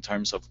operator in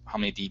terms of how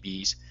many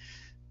dBs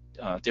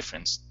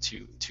difference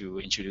to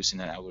introduce in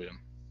that algorithm.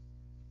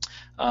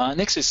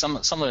 Next is some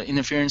of the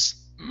interference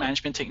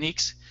management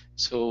techniques.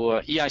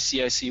 So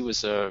EICIC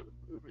was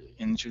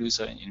introduced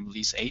in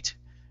release 8,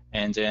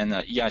 and then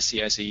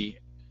EICIC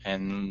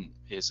and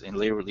is in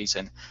later release.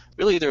 And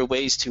really, there are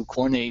ways to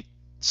coordinate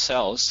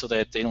cells so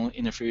that they don't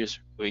interfere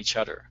with each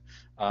other.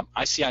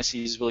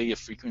 ICIC is really a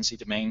frequency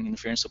domain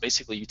interference. So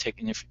basically, you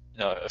take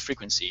a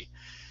frequency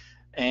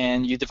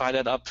and you divide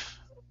that up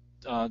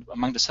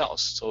among the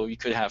cells. So you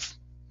could have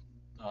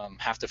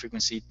half the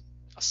frequency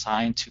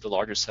assigned to the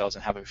larger cells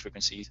and half the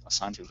frequency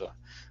assigned to the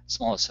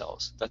smaller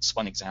cells. That's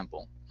one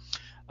example.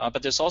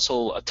 But there's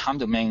also a time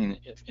domain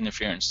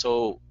interference.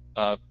 So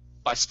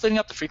by splitting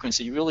up the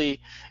frequency, you're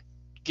really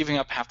giving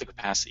up half the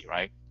capacity,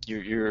 right?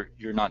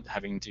 You're not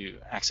having to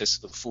access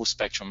the full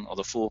spectrum or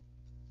the full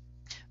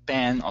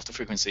band of the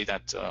frequency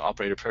that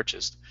operator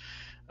purchased.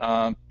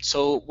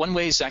 So one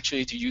way is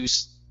actually to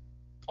use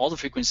all the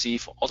frequency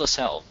for all the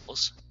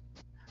cells,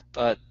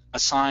 but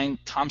assign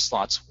time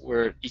slots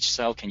where each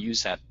cell can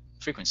use that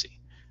frequency.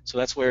 So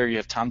that's where you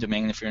have time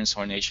domain interference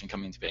coordination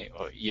coming into play,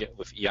 or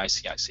with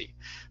EICIC.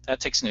 That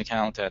takes into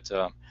account that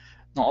not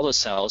all the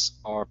cells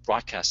are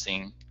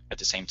broadcasting at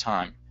the same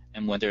time,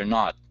 and when they're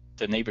not,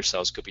 the neighbor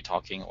cells could be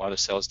talking, or other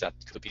cells that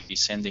could be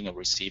sending or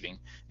receiving,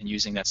 and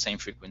using that same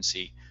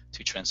frequency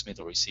to transmit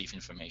or receive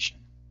information.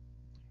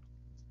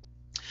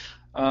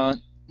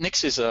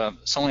 Next is a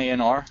SONG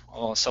ANR,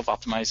 or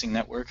self-optimizing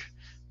network,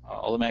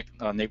 automatic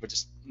neighbor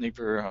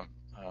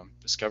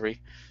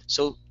discovery.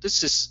 So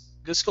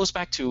this goes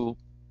back to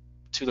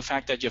the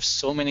fact that you have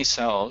so many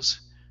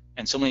cells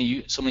and so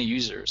many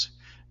users,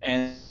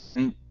 and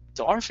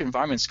the RF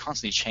environment is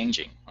constantly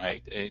changing,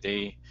 right?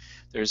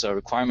 There's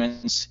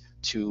requirements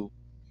to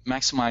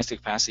maximize the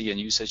capacity and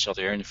usage of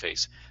the air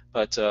interface,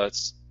 but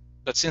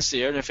since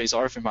the air interface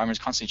RF environment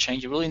is constantly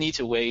changing, you really need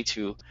a way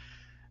to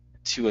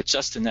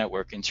adjust the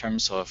network in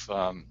terms of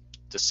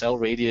the cell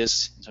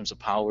radius, in terms of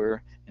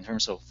power, in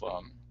terms of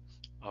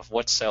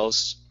what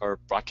cells are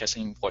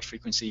broadcasting what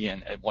frequency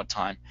and at what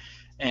time.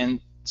 And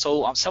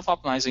so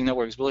self-optimizing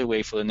network is really a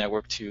way for the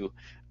network to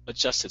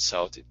adjust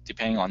itself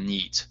depending on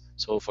needs.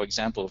 So for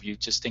example, if you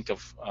just think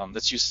of,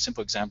 let's use a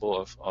simple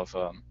example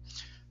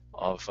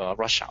of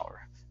rush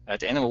hour. At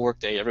the end of a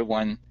workday,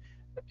 everyone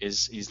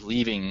is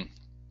leaving,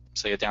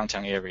 say, a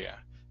downtown area,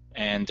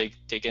 and they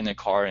get in a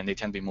car and they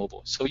tend to be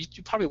mobile. So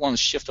you probably want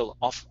to shift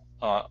off,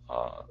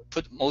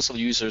 put most of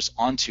the users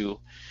onto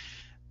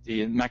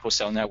the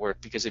microcell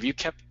network, because if you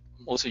kept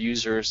most of the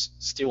users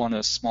still on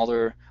a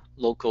smaller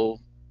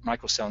local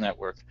microcell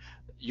network,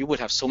 you would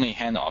have so many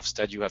handoffs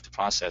that you have to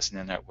process in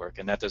the network,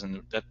 and that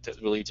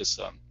really just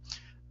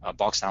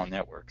bogs down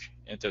network.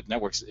 And the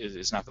network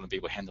is not going to be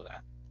able to handle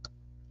that.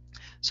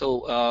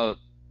 So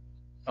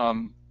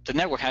the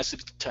network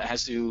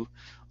has to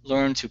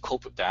learn to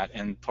cope with that,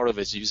 and part of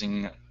it is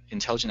using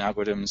intelligent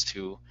algorithms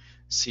to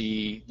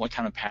see what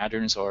kind of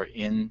patterns are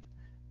in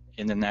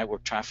the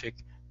network traffic,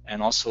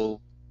 and also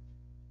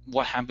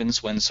what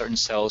happens when certain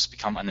cells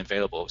become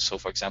unavailable. So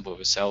for example, if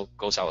a cell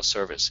goes out of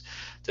service,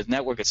 the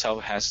network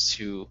itself has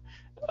to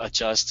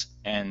adjust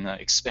and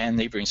expand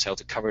neighboring cell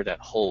to cover that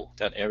hole,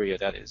 that area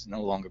that is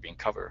no longer being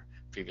covered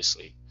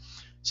previously.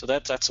 So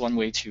that's one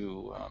way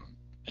to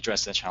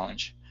address that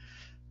challenge.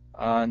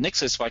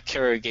 Next is about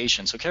carrier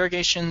aggregation. So carrier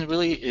aggregation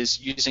really is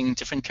using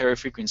different carrier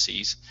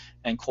frequencies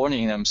and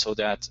coordinating them so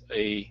that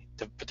the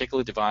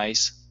particular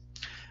device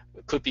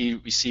could be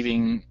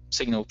receiving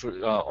signal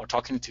or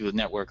talking to the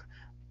network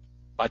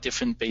by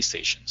different base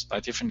stations, by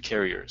different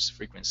carriers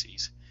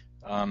frequencies.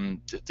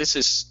 This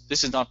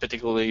is not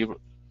particularly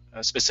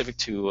specific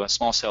to a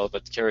small cell,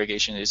 but carrier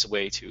aggregation is a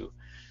way to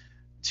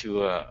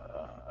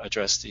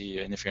address the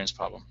interference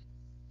problem.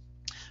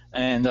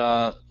 And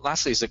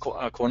lastly is the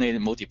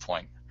coordinated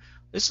multipoint.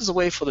 This is a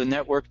way for the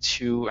network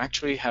to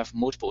actually have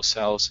multiple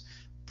cells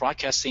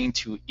broadcasting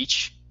to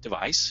each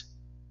device,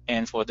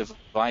 and for the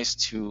device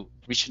to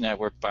reach the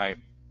network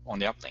on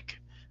the uplink.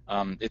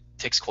 It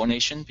takes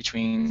coordination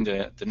between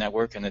the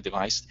network and the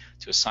device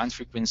to assign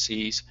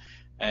frequencies.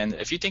 And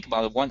if you think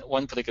about it,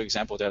 one particular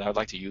example that I'd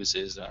like to use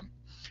is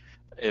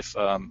if,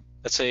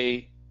 let's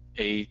say,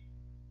 a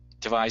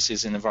device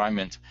is in an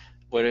environment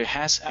where it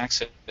has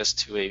access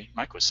to a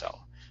microcell,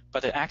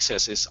 but the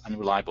access is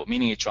unreliable,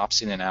 meaning it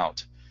drops in and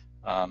out.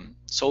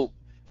 So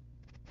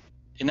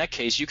in that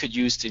case, you could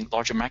use the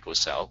larger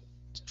macrocell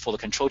for the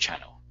control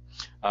channel.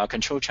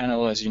 Control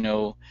channel, as you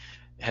know,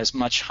 has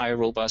much higher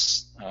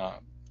robust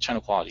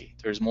channel quality.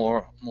 There's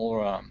more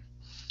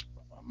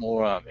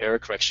error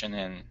correction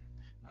and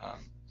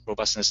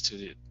robustness to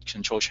the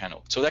control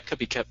channel. So that could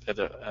be kept at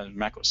a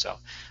macrocell.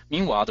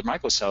 Meanwhile, the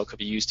microcell could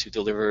be used to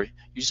deliver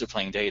user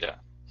plane data.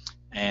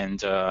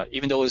 And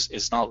even though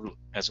it's not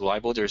as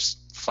reliable, there's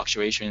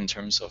fluctuation in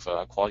terms of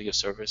quality of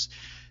service.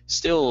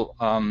 Still,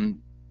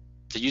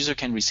 the user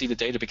can receive the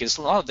data, because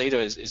a lot of data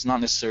is not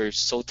necessarily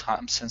so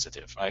time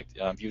sensitive, right?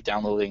 If you're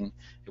downloading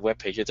a web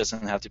page, it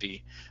doesn't have to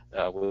be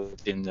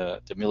within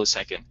the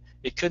millisecond.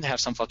 It could have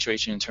some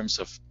fluctuation in terms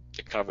of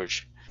the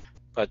coverage,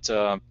 but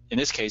in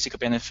this case, it could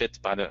benefit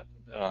by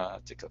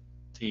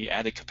the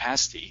added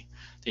capacity,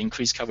 the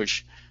increased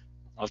coverage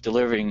of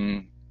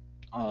delivering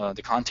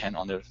the content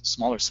on the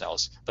smaller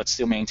cells, but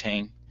still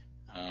maintain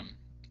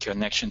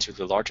connection to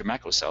the larger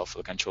macro cell for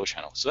the control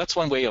channel. So that's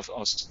one way of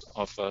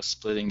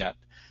splitting that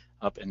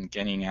up and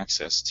getting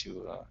access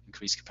to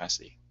increased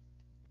capacity.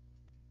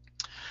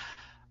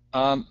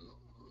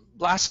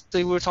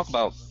 Lastly, we'll talk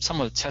about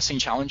some of the testing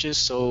challenges.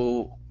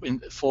 So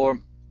for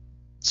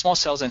small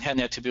cells and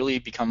HetNet to really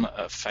become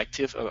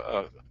effective,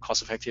 a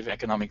cost-effective,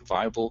 economic,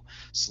 viable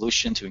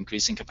solution to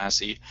increasing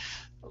capacity,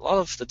 a lot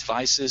of the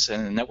devices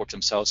and the network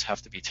themselves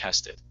have to be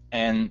tested.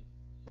 And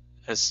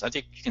as I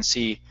think you can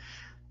see,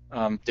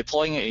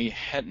 deploying a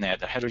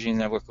HetNet, a heterogeneous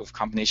network of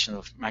combination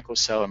of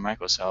macrocell and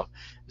microcell,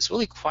 is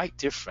really quite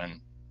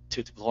different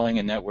to deploying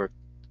a network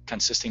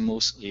consisting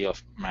mostly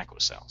of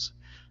macrocells,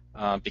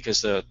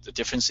 because the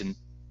difference in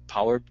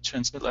power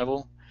transmit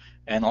level,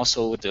 and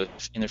also the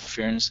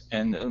interference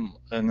and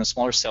the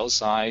smaller cell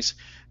size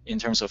in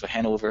terms of a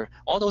handover,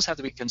 all those have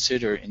to be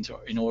considered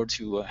in order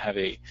to have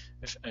a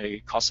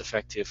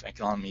cost-effective,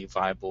 economically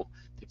viable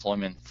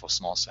deployment for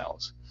small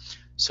cells.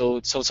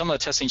 So some of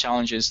the testing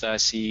challenges that I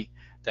see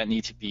that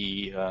need to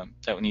be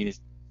that we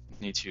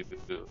need to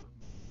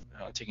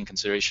take in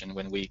consideration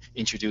when we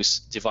introduce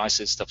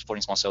devices that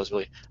supporting small cells,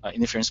 really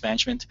interference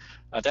management.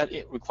 That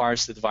it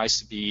requires the device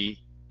to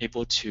be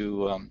able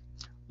to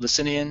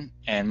listen in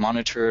and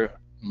monitor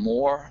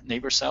more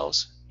neighbor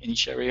cells in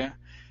each area,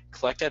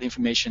 collect that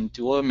information,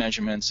 do all the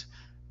measurements,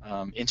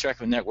 interact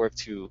with the network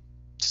to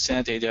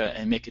send data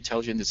and make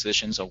intelligent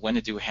decisions of when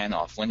to do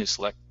handoff, when to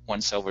select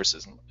one cell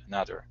versus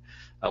another,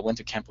 when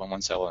to camp on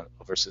one cell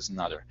versus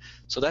another.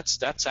 So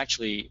that's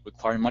actually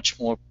requiring much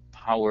more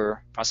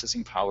power,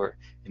 processing power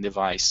in the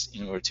device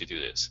in order to do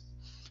this.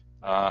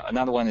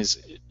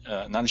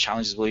 Another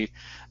challenge is really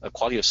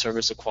quality of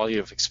service or quality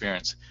of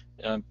experience.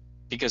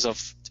 Because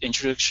of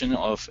introduction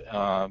of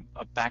a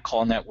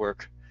backhaul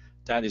network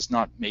that is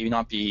maybe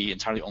not be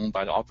entirely owned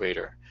by the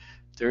operator,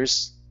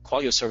 there's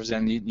quality of service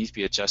that needs to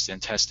be adjusted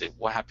and tested.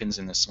 What happens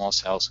in the small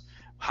cells?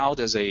 How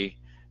does a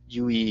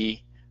UE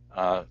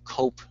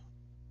cope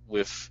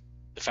with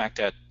the fact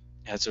that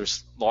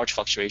there's large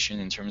fluctuation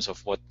in terms of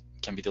what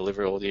can be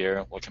delivered over the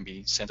air, what can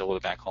be sent over the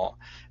backhaul,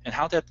 and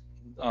how that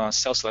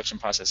cell selection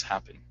process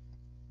happen?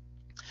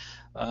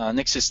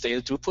 Next is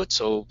data throughput.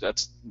 So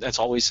that's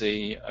always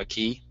a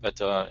key, but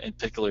in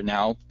particular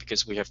now,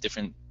 because we have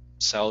different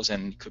cells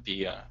and could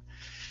be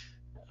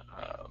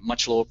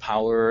much lower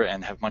power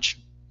and have much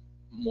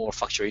more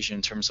fluctuation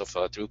in terms of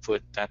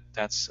throughput,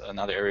 that's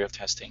another area of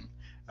testing.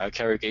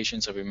 Carrier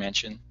aggregations, as we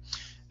mentioned.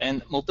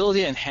 And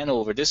mobility and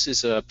handover, this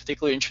is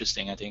particularly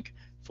interesting, I think,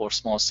 for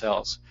small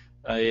cells.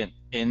 Since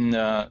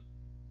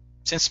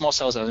small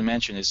cells, as I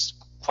mentioned, is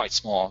quite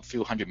small, a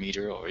few hundred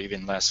meter or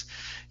even less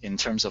in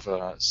terms of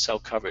cell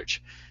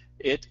coverage,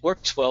 it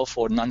works well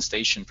for a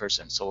non-station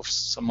person. So if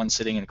someone's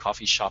sitting in a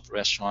coffee shop,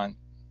 restaurant,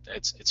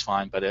 it's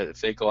fine. But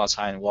if they go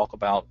outside and walk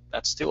about,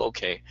 that's still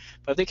okay.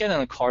 But if they get in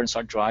a car and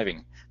start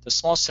driving, the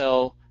small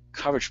cell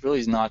coverage really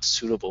is not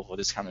suitable for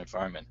this kind of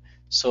environment.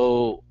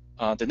 So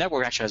the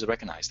network actually has to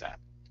recognize that.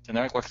 The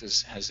network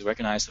has to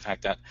recognize the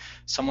fact that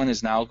someone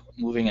is now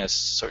moving at a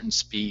certain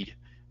speed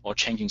or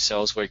changing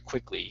cells very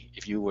quickly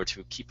if you were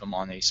to keep them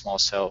on a small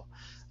cell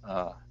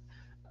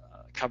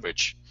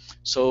coverage.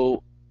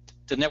 So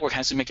the network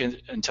has to make an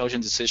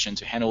intelligent decision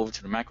to hand over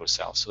to the macro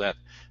cell so that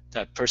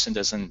that person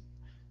doesn't,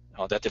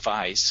 that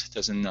device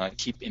doesn't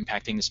keep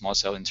impacting the small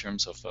cell in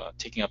terms of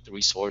taking up the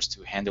resource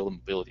to handle the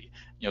mobility.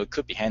 It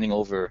could be handing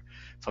over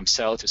from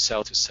cell to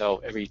cell to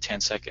cell every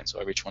 10 seconds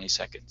or every 20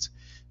 seconds.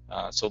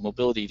 So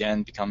mobility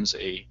then becomes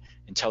a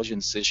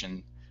intelligent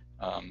decision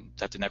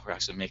that the network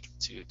has to make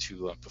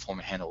to perform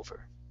a handover.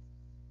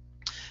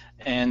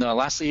 And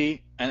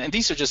lastly, and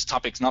these are just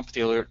topics, not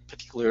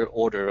particular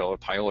order or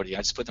priority.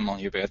 I just put them on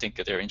here, but I think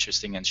that they're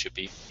interesting and should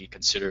be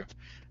considered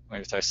when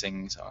you're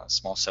testing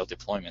small cell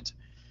deployment.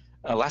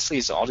 Lastly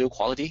is audio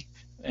quality,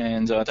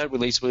 and that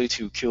relates really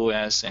to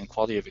QoS and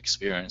quality of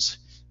experience.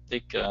 I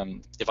think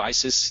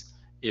devices,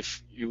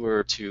 if you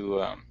were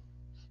to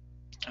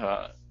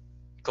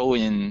go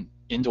in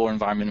indoor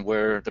environment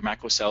where the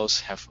macro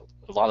cells have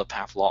a lot of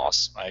path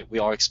loss, right? We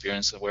all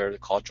experience where the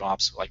call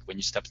drops, like when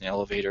you step in the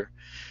elevator,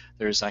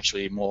 there's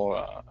actually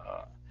more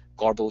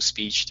garbled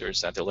speech,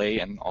 there's that delay,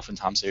 and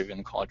oftentimes there's even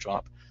a call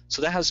drop.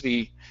 So that has to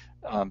be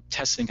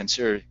tested and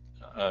considered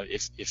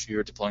if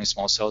you're deploying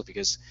small cells,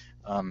 because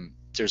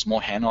there's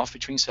more handoff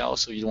between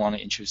cells, so you don't want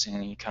to introduce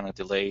any kind of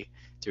delay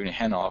during the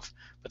handoff.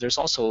 But there's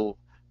also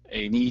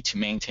a need to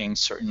maintain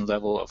certain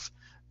level of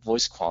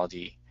voice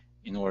quality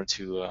in order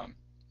to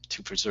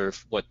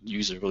preserve what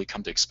users really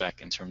come to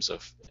expect in terms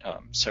of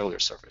cellular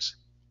service.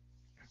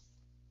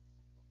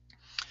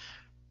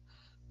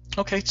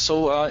 Okay,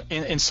 so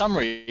in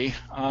summary,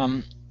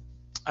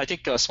 I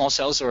think small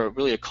cells are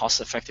really a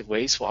cost-effective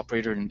ways for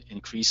operator to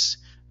increase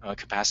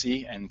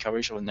capacity and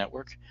coverage of the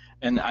network.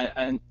 And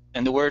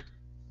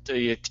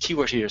the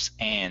keyword here is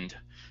and.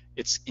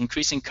 It's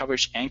increasing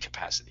coverage and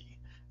capacity.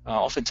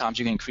 Oftentimes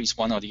you can increase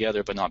one or the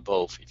other, but not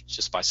both,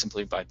 just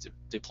simply by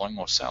deploying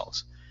more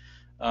cells.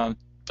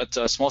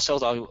 But small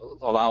cells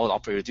allow an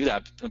operator to do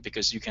that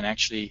because you can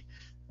actually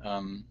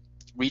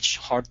reach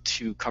hard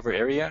to cover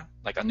area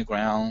like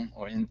underground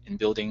or in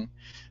building,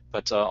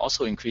 but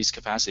also increase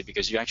capacity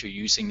because you're actually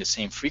using the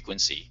same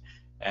frequency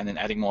and then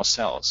adding more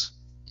cells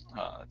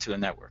to the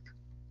network.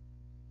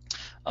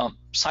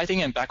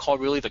 Siting and backhaul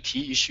really the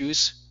key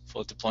issues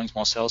for deploying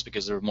small cells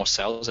because there are more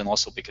cells and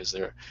also because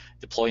they're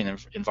deployed in an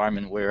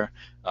environment where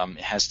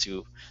it has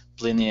to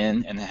blend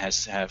in and it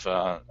has to have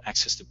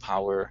access to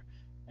power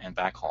and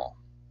backhaul.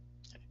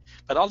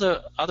 But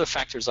other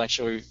factors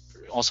actually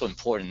also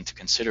important to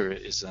consider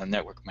is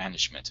network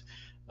management.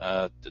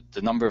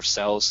 The number of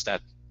cells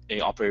that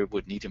a operator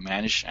would need to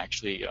manage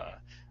actually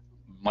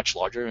much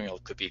larger.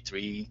 It could be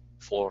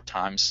 3-4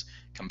 times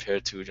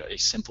compared to a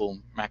simple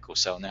macro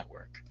cell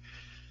network.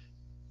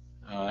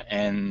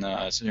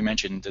 As we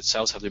mentioned, the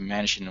cells have to be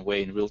managed in a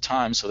way in real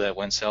time so that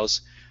when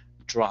cells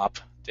drop,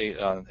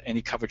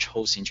 any coverage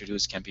host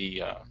introduced can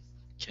be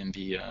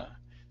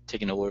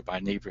taken over by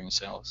neighboring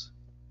cells.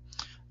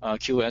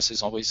 QoS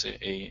is always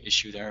a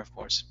issue there, of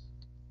course.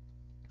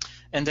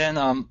 And then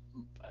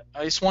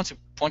I just want to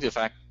point to the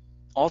fact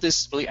all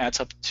this really adds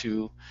up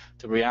to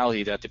the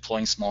reality that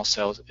deploying small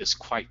cells is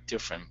quite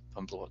different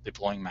from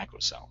deploying macro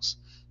cells.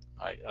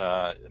 Right?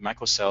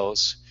 Macro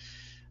cells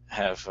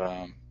have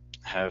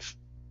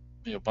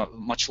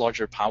much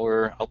larger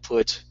power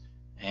output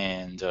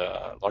and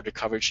larger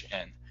coverage,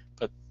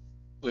 but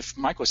with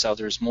microcell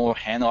there's more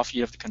handoff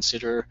you have to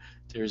consider.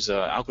 There's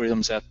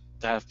algorithms that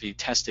have to be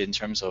tested in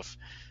terms of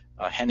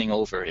handing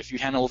over. If you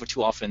hand over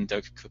too often,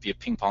 there could be a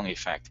ping pong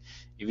effect.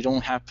 If you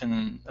don't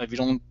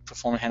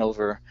perform a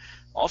handover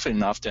often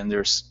enough, then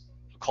there's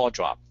a call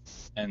drop,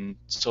 and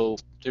so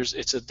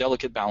it's a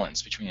delicate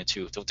balance between the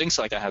two. So things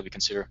like that have to be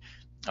considered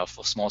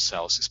for small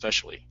cells,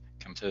 especially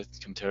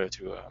compared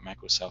to a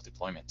macro cell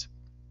deployment.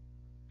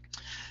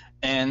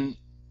 And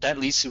that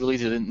leads really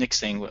to the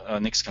next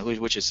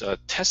conclusion, which is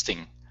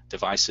testing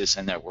devices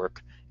and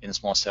network in a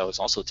small cell is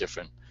also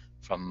different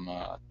from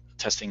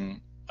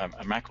testing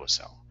a macro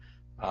cell.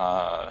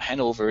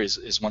 Handover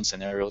is one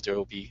scenario.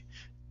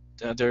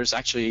 There's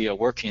actually a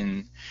work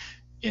in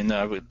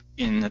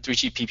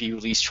 3GPP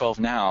release 12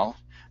 now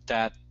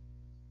that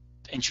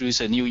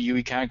introduced a new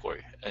UE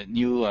category, a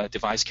new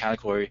device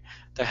category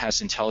that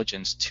has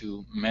intelligence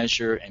to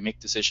measure and make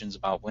decisions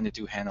about when to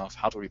do handoff,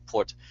 how to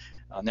report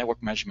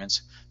network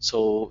measurements.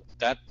 So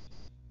that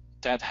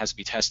has to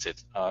be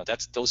tested.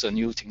 Those are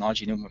new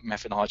technology, new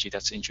methodology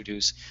that's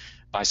introduced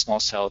by small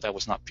cell that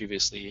was not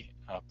previously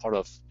part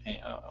of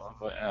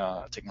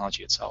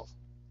technology itself.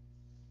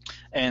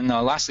 And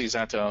lastly is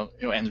that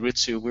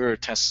Anritsu, we're a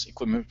test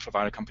equipment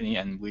provider company,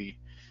 and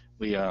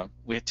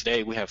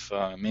today we have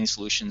many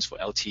solutions for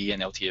LTE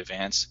and LTE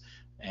Advanced,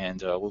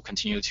 and we'll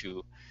continue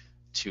to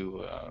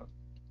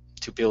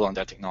build on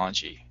that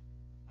technology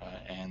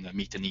and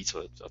meet the needs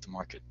of the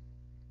market.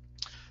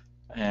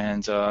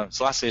 And so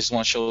lastly, I just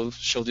want to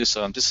show this.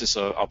 This is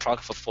our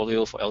product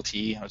portfolio for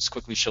LTE. I'll just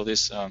quickly show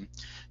this.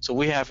 So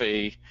we have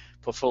a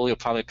portfolio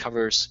product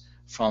covers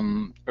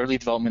from early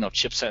development of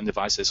chipset and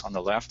devices on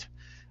the left,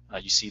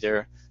 you see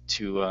there,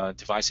 to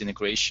device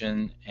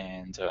integration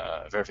and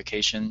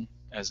verification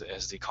as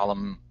the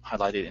column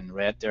highlighted in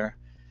red there.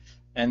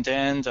 And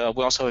then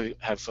we also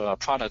have a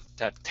product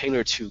that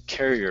tailored to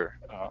carrier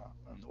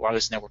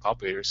wireless network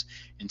operators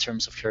in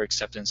terms of carrier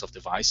acceptance of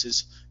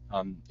devices,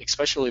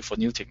 especially for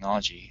new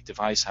technology.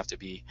 Devices have to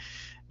be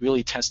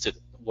really tested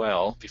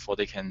well before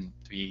they can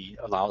be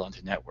allowed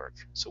onto network.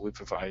 So we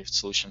provide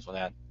solutions for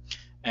that.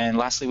 And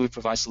lastly, we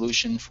provide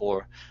solution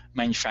for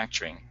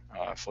manufacturing,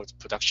 for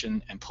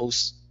production and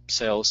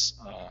post-sales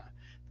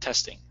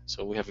testing.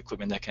 So we have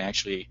equipment that can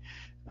actually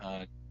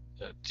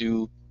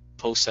do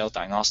post-sale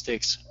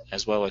diagnostics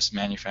as well as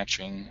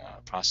manufacturing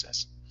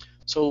process.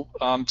 So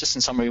just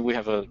in summary, we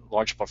have a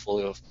large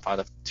portfolio of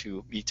product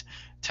to meet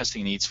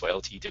testing needs for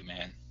LTE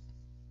demand.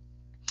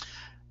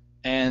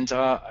 And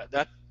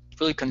that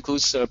really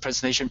concludes the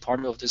presentation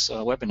part of this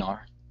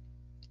webinar.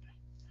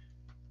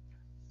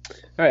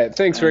 All right,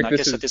 thanks, Rick. I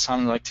guess at this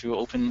time, I'd like to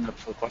open up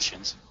for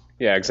questions.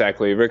 Yeah,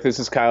 exactly. Rick, this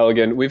is Kyle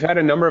again. We've had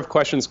a number of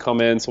questions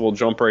come in, so we'll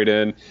jump right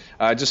in.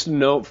 Just a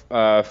note,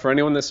 for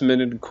anyone that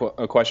submitted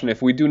a question,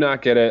 if we do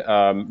not get it,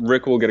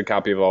 Rick will get a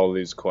copy of all of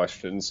these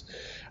questions.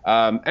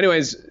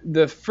 Anyways,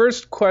 the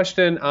first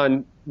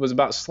question was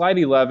about slide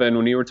 11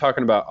 when you were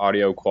talking about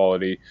audio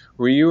quality.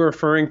 Were you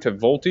referring to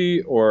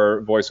VoLTE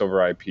or voice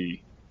over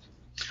IP?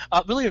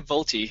 Really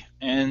VoLTE.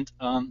 And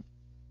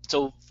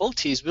so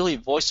VoLTE is really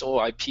voice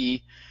over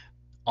IP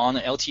on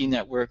an LTE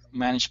network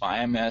managed by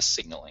IMS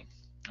signaling.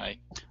 Right?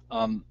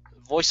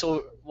 Voice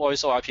over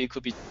IP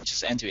could be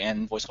just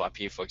end-to-end voice over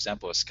IP, for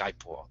example, a Skype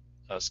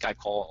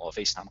call or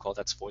FaceTime call.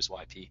 That's voice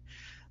over IP.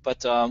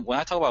 But when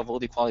I talk about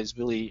VoLTE quality, is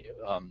really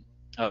when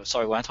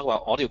I talk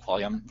about audio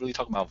quality, I'm really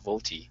talking about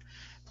VoLTE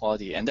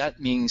quality, and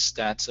that means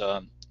that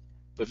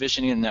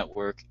provisioning a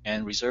network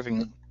and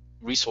reserving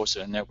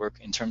resources in the network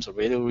in terms of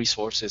radio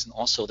resources and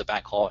also the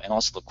backhaul and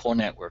also the core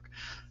network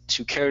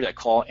to carry that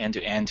call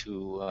end-to-end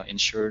to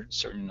ensure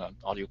certain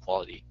audio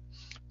quality.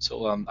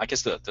 So I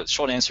guess the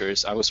short answer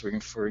is I was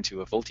referring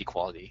to a VoLTE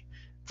quality,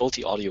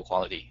 VoLTE audio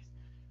quality.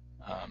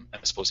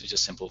 as opposed to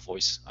just simple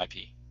voice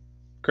IP.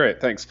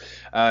 Great, thanks.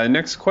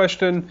 Next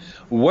question.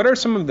 What are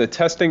some of the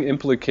testing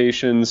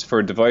implications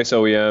for device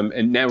OEM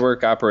and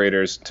network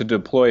operators to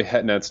deploy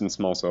HetNets and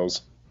small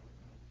cells?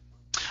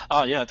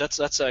 Yeah,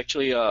 that's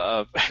actually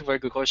a very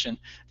good question.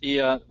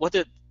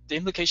 The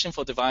implication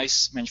for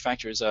device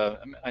manufacturers,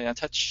 I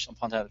touched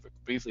upon that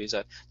briefly, is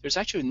that there's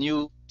actually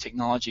new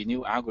technology,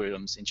 new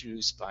algorithms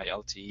introduced by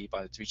LTE,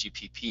 by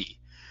 3GPP,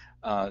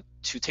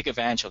 to take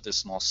advantage of this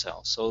small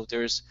cell. So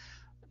there's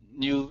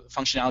new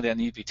functionality that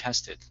need to be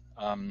tested.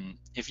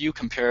 If you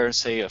compare,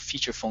 say, a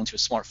feature phone to a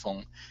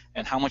smartphone,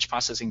 and how much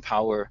processing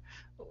power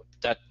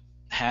that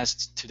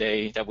has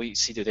today, that we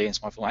see today in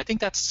smartphone, I think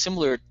that's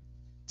similar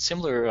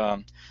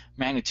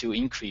magnitude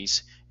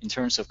increase in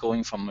terms of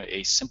going from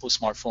a simple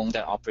smartphone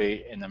that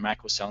operate in a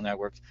macro cell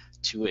network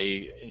to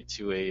a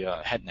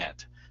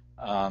HetNet.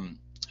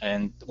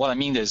 And what I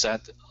mean is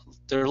that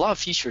there are a lot of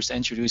features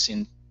introduced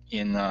in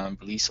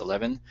release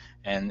 11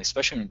 and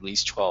especially in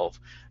release 12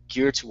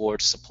 geared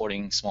towards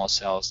supporting small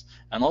cells,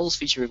 and all those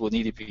features will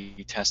need to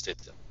be tested.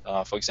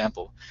 For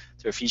example,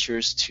 there are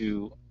features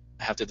to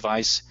have the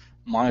device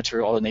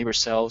monitor all the neighbor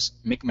cells,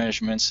 make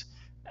measurements,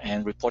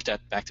 and report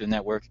that back to the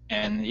network,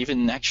 and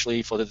even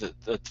actually for the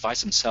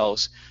device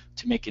themselves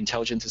to make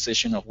intelligent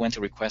decision of when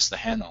to request the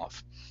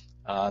handoff.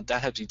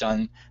 That has to be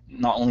done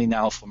not only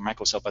now for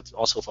microcell, but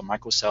also for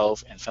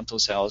microcell and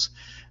femtocells,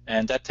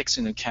 and that takes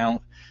into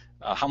account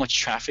how much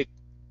traffic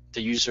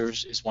the user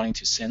is wanting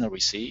to send or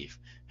receive,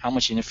 how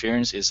much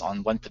interference is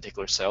on one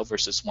particular cell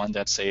versus one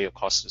that's, say,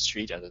 across the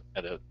street at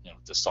the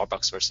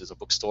Starbucks versus a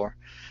bookstore.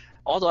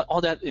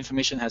 All that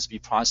information has to be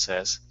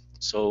processed.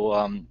 So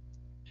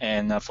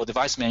for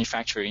device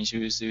manufacturer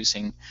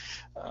introducing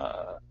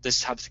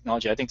this type of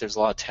technology, I think there's a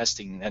lot of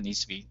testing that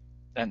needs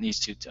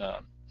to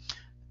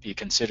be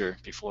considered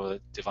before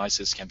the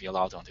devices can be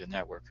allowed onto the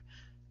network.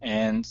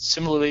 And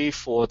similarly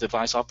for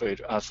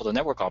for the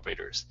network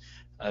operators,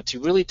 to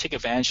really take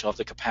advantage of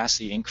the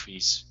capacity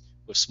increase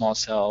with small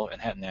cell and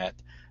HetNet,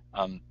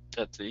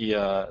 that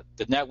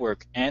the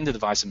network and the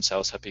device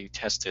themselves have been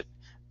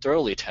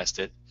thoroughly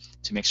tested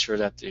to make sure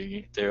that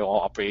they're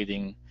all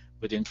operating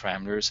within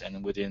parameters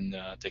and within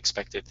the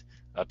expected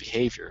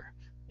behavior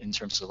in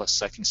terms of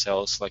selecting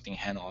cells, selecting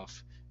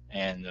handoff,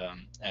 and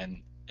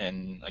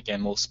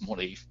again, most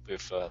importantly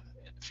with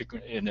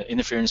frequent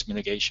interference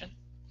mitigation.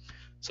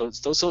 So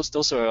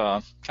those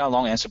are kind of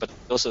long answer, but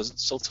those are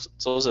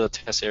the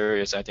test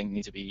areas I think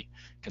need to be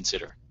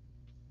considered.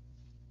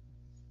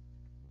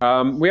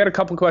 We had a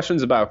couple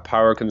questions about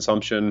power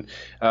consumption.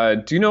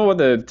 Do you know what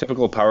the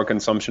typical power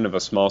consumption of a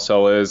small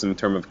cell is in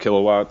terms of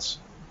kilowatts?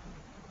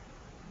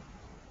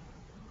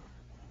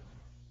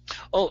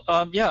 Oh,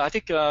 yeah, I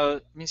think,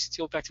 let me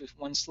go back to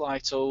one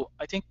slide. So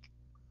I think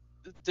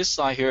this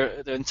slide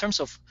here, in terms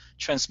of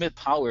transmit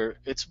power,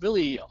 it's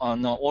really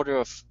on the order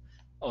of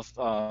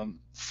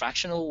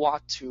fractional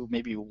watt to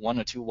maybe 1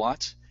 or 2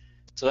 watts.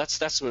 So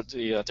that's what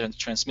the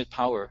transmit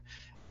power.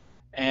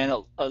 And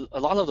a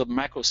lot of the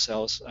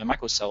microcell,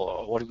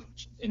 or what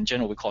in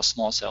general we call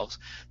small cells,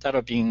 that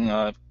are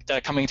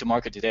coming to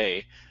market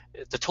today,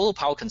 the total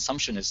power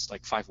consumption is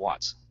like 5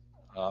 watts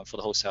for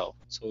the whole cell.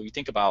 So you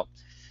think about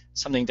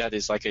something that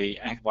is like a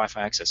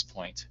Wi-Fi access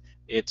point.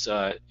 It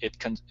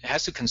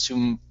has to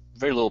consume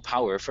very little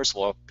power, first of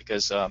all,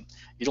 because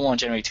you don't want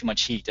to generate too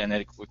much heat, and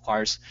it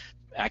requires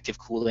active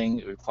cooling.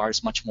 It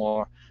requires much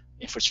more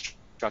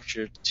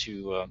infrastructure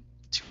to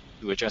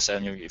address that.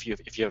 And if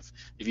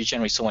you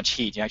generate so much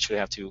heat, you actually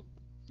have to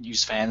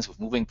use fans with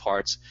moving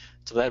parts,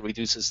 so that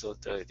reduces the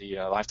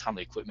lifetime of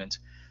the equipment.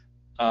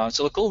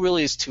 So the goal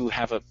really is to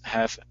have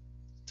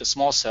the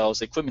small cells,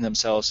 the equipment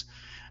themselves,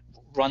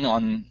 run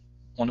on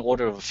the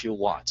order of a few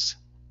watts,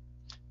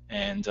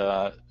 and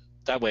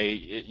that way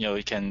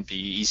it can be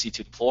easy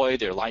to deploy.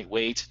 They're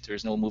lightweight.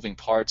 There's no moving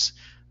parts,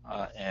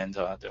 and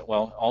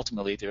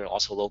ultimately they're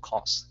also low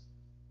cost.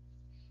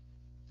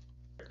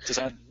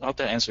 I hope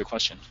that answered your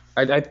question.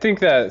 I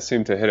think that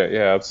seemed to hit it.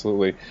 Yeah,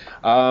 absolutely.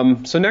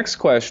 So next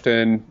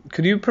question,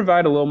 could you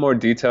provide a little more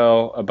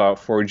detail about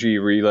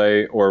 4G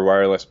relay or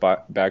wireless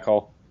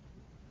backhaul?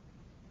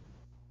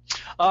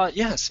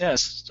 Yes.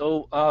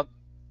 So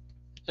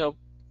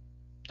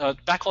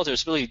backhaul,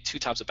 there's really two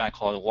types of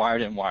backhaul: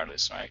 wired and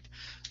wireless, right?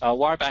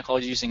 Wired backhaul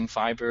is using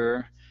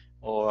fiber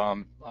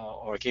or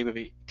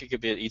gigabit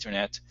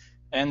Ethernet,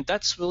 and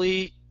that's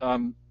really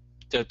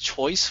the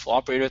choice for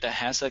operator that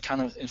has that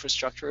kind of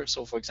infrastructure.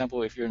 So, for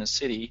example, if you're in a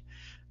city,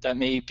 it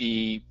may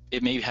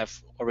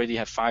already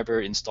have fiber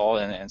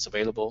installed and it's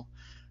available,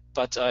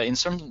 but in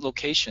some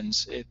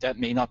locations that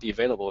may not be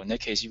available. In that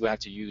case, you have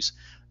to use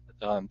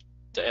the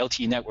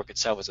LTE network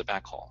itself as a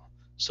backhaul.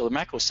 So the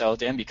macro cell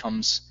then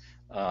becomes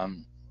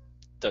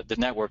the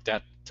network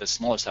that the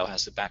smaller cell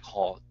has to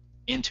backhaul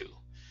into.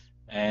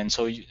 And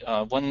so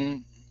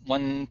one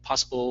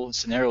possible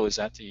scenario is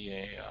that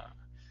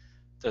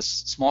the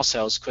small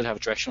cells could have a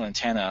directional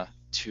antenna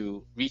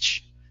to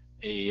reach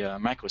a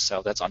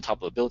microcell that's on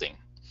top of a building,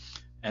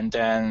 and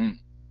then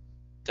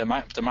the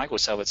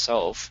microcell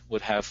itself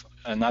would have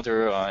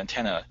another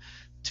antenna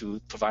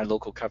to provide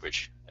local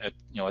coverage at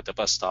at the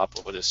bus stop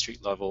or the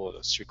street level or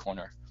the street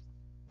corner.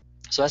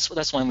 So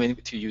that's one way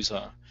to use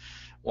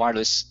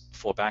wireless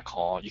for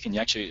backhaul. You can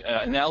actually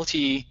in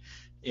LTE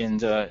in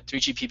the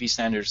 3GPP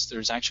standards,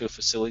 there's actually a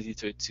facility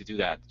to do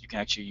that. You can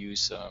actually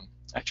use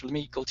actually, let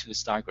me go to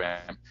this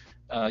diagram.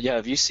 Yeah,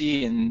 if you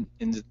see in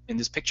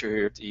this picture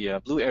here, the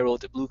blue arrow,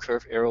 the blue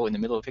curved arrow in the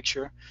middle of the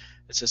picture,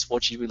 it says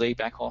 4G relay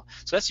backhaul.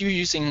 So that's you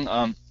using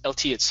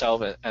LTE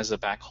itself as a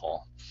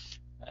backhaul.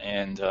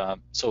 And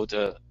so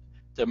the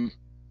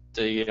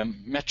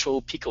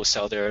Metro Pico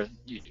cell there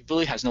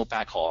really has no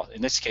backhaul.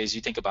 In this case,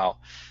 you think about,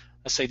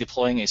 let's say,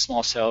 deploying a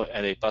small cell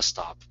at a bus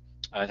stop.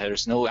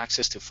 There's no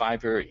access to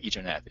fiber,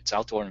 Ethernet. It's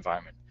outdoor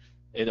environment.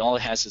 It all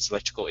it has is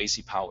electrical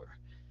AC power,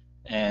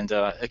 and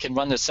it can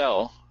run the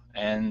cell.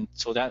 And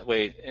so that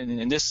way,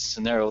 in this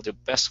scenario, the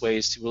best way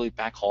is to really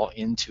backhaul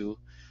into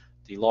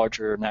the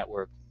larger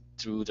network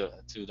through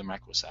the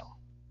macro cell.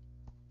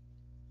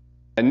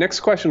 And next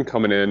question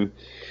coming in.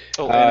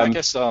 Oh, and I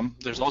guess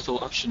there's also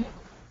option.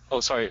 Oh,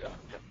 sorry.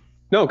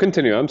 No,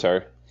 continue. I'm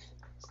sorry.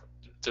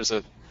 There's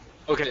a.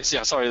 Okay, so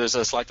yeah, sorry, there's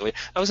a slight delay.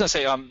 I was going to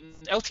say,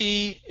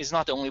 LTE is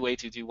not the only way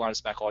to do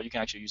wireless backhaul. You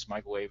can actually use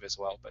microwave as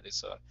well, but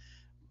it's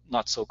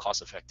not so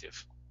cost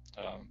effective.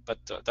 But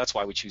that's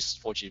why we choose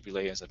 4G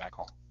relay as a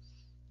backhaul.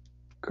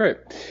 Great.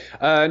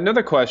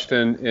 Another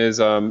question is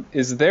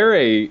there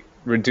a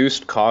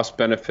reduced cost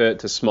benefit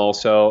to small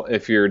cell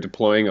if you're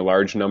deploying a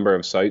large number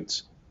of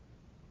sites?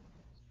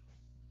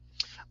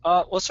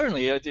 Well,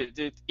 certainly,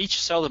 each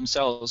cell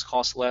themselves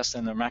costs less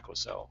than the macro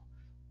cell,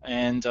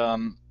 and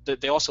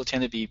they also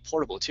tend to be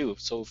portable too.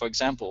 So, for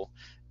example,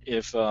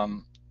 if for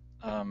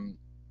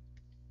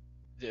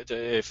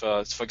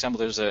example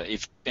there's an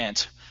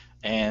event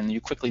and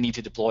you quickly need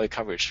to deploy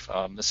coverage,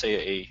 let's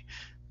say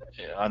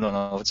I don't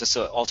know, it's just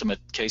an ultimate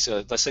case.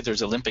 Let's say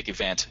there's an Olympic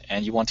event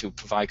and you want to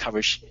provide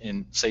coverage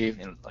in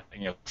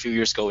a few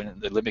years ago in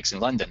the Olympics in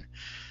London.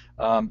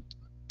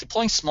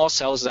 Deploying small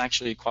cells is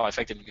actually quite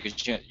effective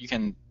because you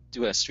can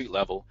do it at street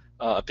level.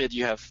 Although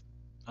you have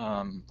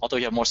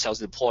more cells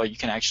to deploy, you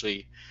can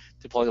actually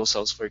deploy those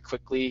cells very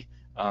quickly.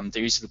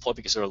 They're easy to deploy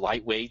because they're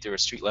lightweight, they're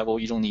street level.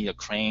 You don't need a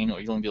crane or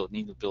you don't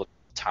need to build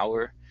a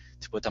tower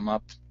to put them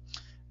up.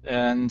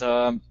 And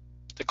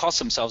the cost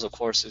themselves, of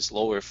course, is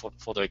lower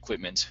for the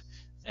equipment.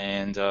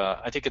 And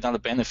I think another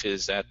benefit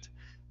is that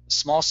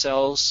small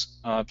cells,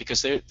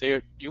 because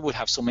you would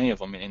have so many of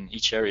them in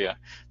each area,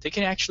 they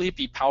can actually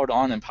be powered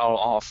on and powered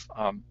off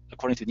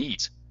according to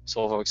needs.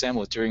 So, for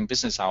example, during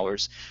business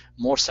hours,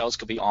 more cells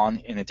could be on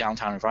in a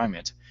downtown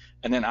environment,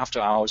 and then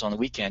after hours on the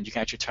weekend, you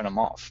can actually turn them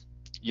off.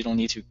 You don't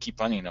need to keep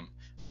running them.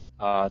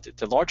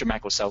 The larger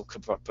macro cell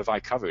could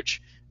provide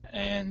coverage,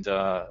 and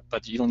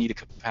but you don't need the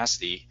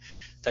capacity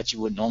that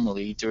you would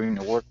normally during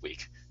the work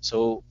week.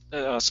 So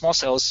small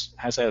cells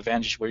has that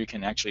advantage where you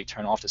can actually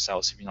turn off the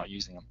cells if you're not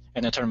using them,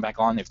 and then turn them back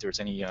on if there's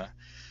any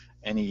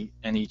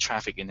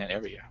traffic in that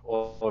area,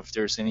 or if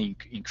there's any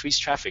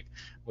increased traffic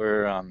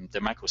where the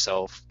macro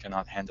cell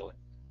cannot handle it.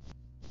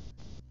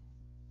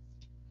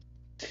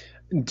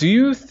 Do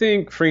you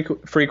think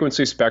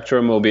frequency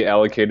spectrum will be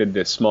allocated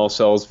to small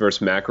cells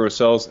versus macro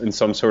cells in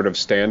some sort of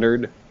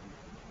standard?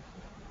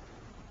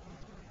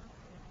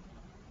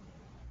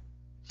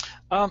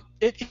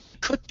 It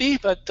could be,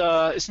 but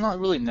it's not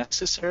really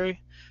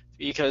necessary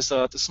because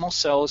the small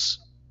cells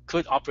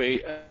could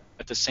operate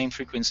at the same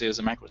frequency as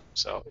a macro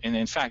cell. And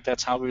in fact,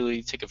 that's how we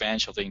really take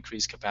advantage of the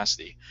increased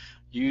capacity.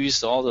 You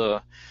use all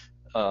the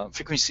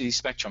frequency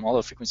spectrum, all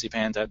the frequency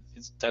band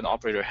that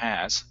operator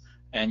has,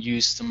 and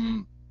use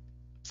them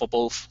for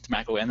both the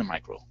macro and the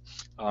micro.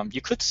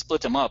 You could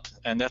split them up,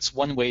 and that's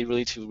one way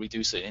really to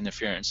reduce the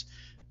interference.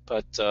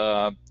 But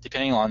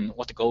depending on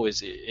what the goal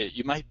is,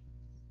 you might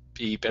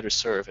be better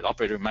served, an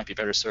operator might be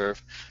better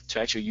served to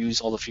actually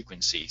use all the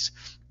frequencies.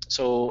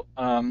 So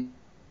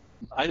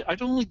I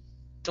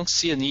don't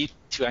see a need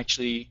to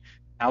actually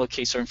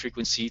allocate certain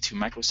frequency to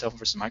microcell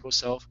versus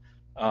microcell,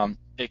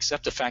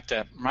 except the fact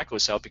that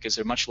microcell, because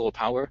they're much lower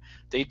power,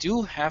 they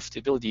do have the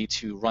ability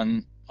to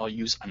run or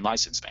use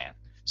unlicensed band.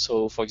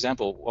 So, for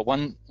example,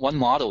 one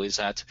model is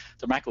that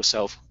the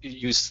microcell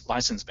use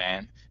licensed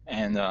band,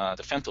 and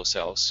the femto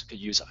cells could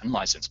use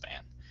unlicensed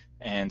band.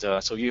 And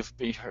so you've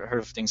heard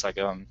of things like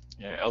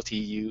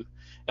LTEU,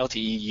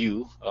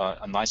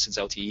 unlicensed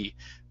LTE,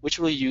 which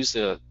really use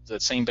the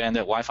same band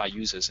that Wi-Fi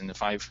uses in the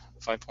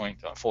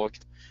 5.4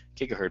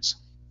 gigahertz,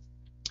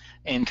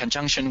 in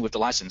conjunction with the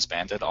licensed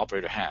band that the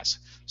operator has.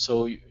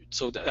 So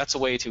that's a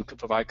way to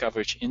provide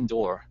coverage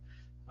indoor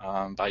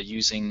by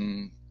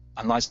using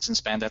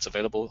unlicensed band that's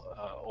available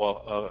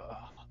or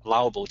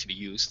allowable to be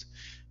used,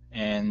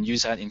 and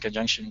use that in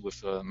conjunction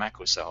with a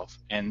macro cell.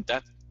 And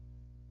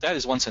that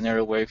is one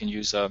scenario where you can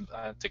use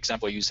the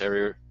example I used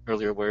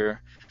earlier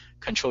where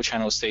control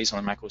channel stays on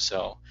a macro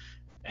cell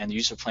and the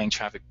user plane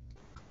traffic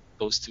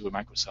goes to a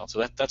macro cell.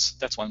 So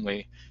that's one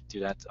way to do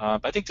that.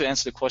 But I think to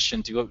answer the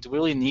question, do we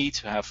really need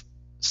to have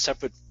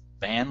separate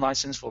band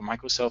license for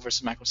micro cell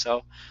versus macro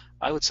cell?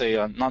 I would say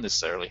not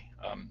necessarily.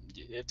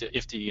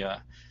 If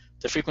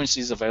the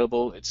frequency is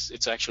available,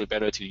 it's actually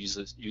better to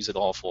use it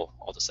all for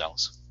all the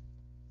cells.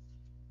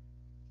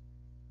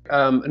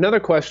 Another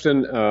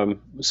question.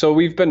 So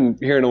we've been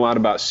hearing a lot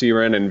about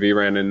CRAN and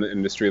VRAN in the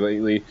industry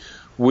lately.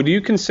 Would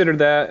you consider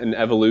that an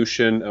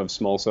evolution of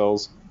small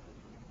cells?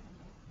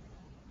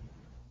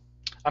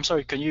 I'm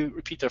sorry, can you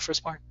repeat the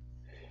first part?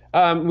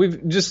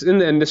 We've just in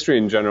the industry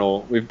in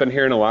general, we've been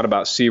hearing a lot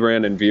about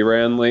CRAN and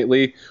VRAN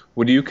lately.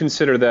 Would you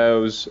consider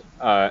those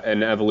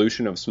an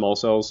evolution of small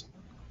cells?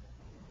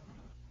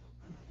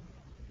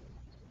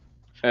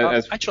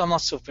 As Actually, I'm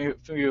not so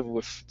familiar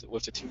with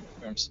the two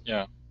terms.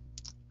 Yeah.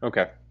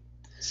 okay,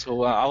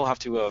 So I'll have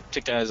to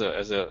take that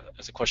as a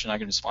question I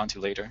can respond to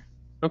later.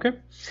 okay.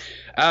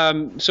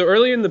 So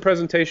early in the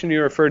presentation,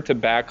 you referred to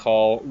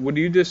backhaul. Would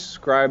you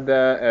describe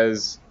that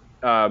as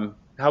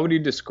how would you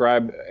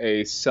describe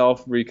a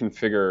self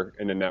reconfigure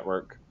in a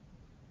network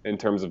in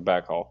terms of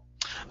backhaul?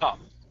 Oh,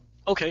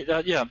 okay.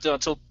 Yeah.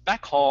 So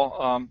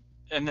backhaul,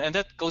 and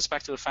that goes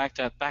back to the fact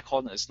that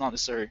backhaul is not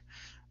necessarily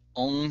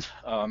owned,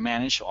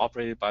 managed, or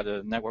operated by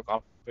the network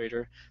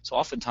operator. So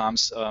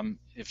oftentimes,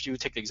 if you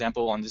take the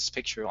example on this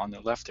picture on the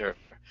left there,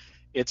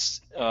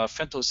 it's a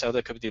femtocell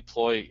that could be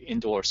deployed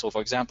indoors. So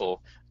for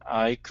example,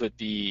 I could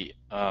be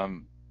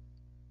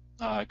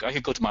I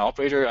could go to my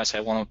operator. I say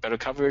I want better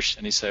coverage,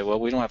 and they say, well,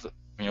 we don't have,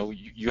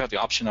 you have the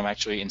option of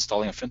actually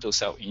installing a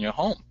femtocell in your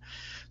home.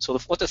 So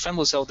what the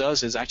femtocell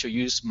does is actually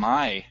use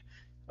my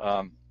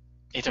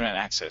internet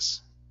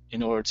access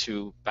in order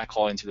to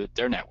backhaul into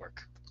their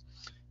network.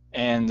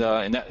 And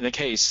in that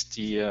case,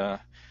 the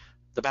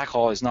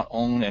backhaul is not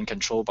owned and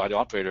controlled by the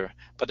operator,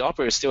 but the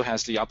operator still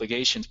has the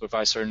obligation to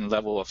provide a certain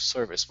level of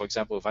service. For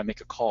example, if I make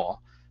a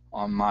call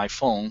on my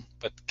phone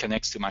but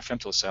connects to my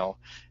femtocell,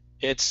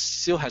 it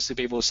still has to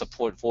be able to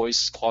support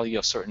voice quality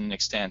of a certain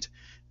extent.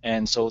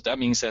 And so that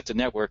means that the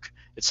network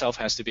itself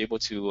has to be able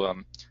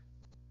to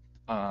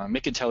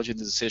make intelligent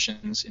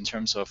decisions in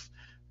terms of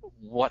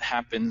what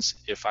happens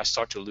if I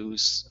start to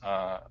lose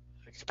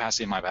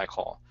capacity in my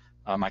backhaul.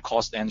 My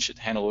calls then should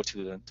hand over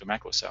to the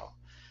macro cell.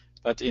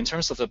 But in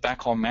terms of the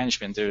backhaul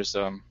management, there's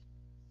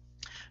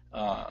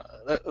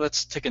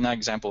let's take an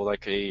example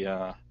like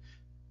a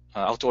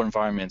outdoor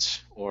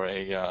environment or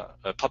a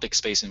public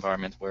space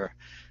environment where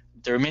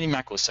there are many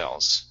macro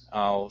cells.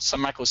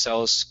 Some macro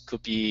cells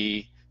could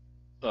be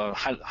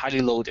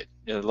highly loaded,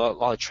 a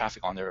lot of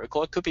traffic on there. It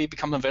could be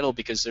become available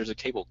because there's a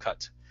cable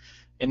cut.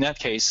 In that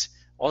case,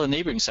 all the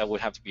neighboring cells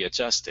would have to be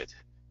adjusted,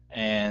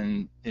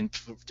 and in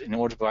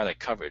order to provide that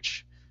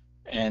coverage.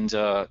 And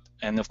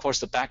of course,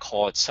 the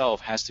backhaul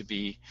itself has to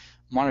be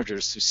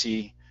monitored to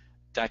see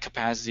that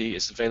capacity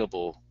is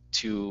available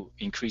to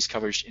increase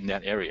coverage in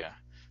that area.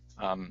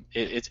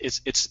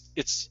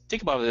 It's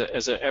think about it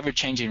as an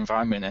ever-changing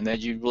environment, and that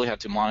you really have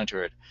to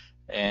monitor it.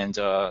 And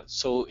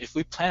so if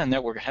we plan a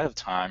network ahead of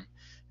time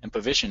and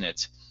provision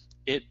it,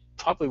 it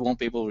probably won't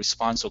be able to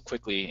respond so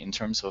quickly in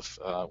terms of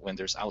when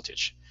there's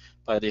outage.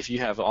 But if you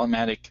have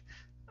automatic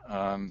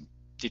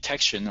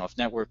detection of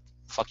network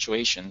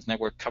fluctuations,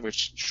 network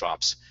coverage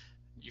drops,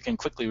 you can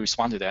quickly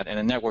respond to that, and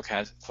the network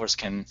of course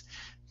can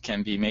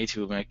be made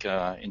to make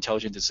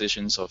intelligent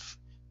decisions of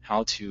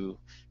how to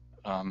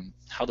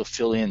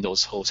fill in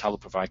those holes, how to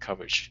provide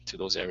coverage to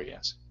those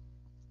areas.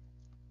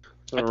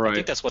 All right. I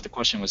think that's what the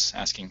question was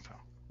asking.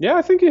 Yeah,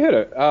 I think you hit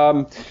it.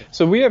 Okay.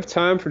 So we have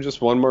time for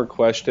just one more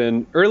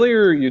question.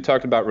 Earlier, you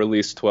talked about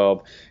Release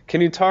 12.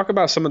 Can you talk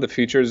about some of the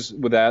features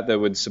with that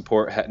would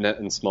support HetNet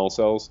and small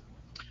cells?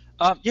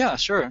 Yeah,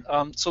 sure.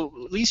 So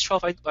Release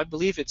 12, I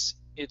believe it's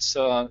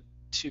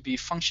to be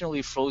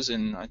functionally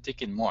frozen, I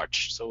think in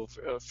March, so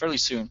fairly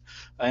soon.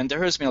 And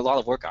there has been a lot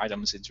of work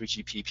items in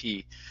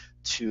 3GPP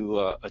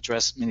to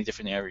address many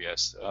different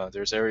areas.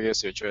 There's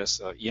areas to address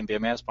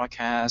eMBMS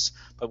broadcasts,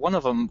 but one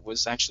of them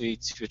was actually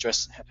to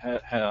address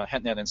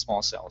HetNet and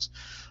small cells.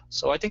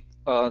 So I think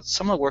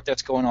some of the work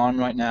that's going on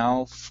right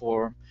now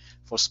for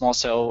small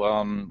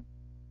cell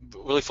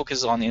really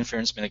focuses on the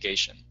interference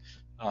mitigation.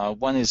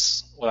 One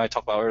is what I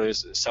talked about earlier,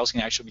 is cells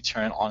can actually be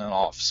turned on and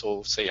off.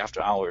 So say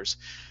after hours,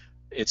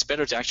 it's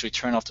better to actually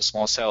turn off the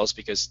small cells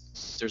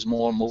because there's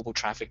more mobile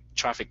traffic,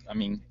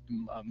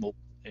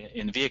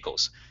 in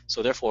vehicles.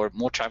 So therefore,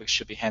 more traffic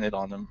should be handed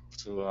on them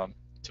to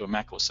a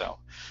macro cell.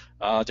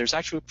 There's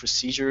actually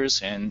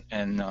procedures and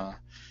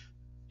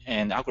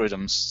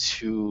algorithms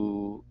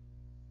to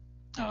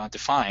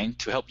define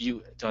to help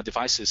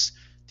devices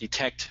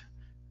detect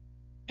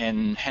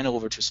and hand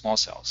over to small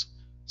cells.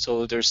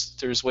 So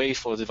there's ways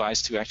for the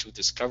device to actually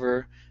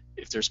discover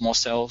if there's more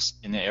cells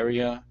in the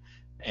area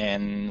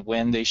and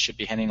when they should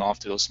be handing off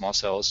to those small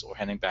cells or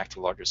handing back to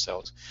larger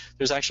cells.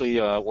 There's actually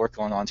work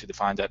going on to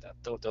define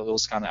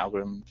those kind of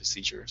algorithm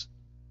procedures.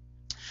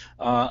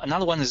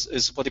 Another one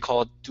is what they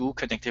call dual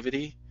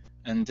connectivity,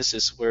 and this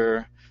is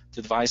where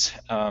the device,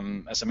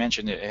 as I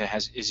mentioned,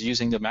 is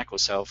using the macro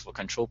cell for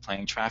control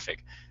plane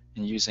traffic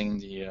and using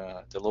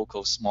the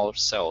local smaller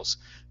cells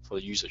for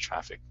the user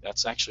traffic.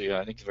 That's actually,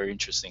 I think, a very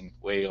interesting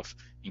way of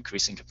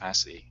increasing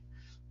capacity.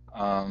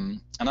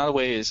 Another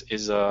way is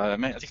I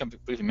think I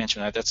briefly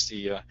mentioned that, that's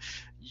the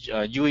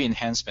UE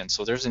enhancement.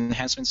 So there's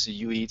enhancements to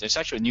UE. There's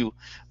actually a new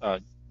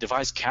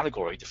device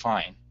category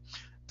defined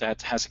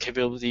that has the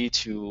capability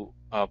to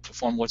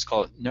perform what's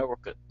called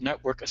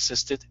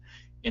network-assisted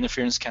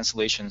interference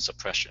cancellation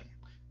suppression.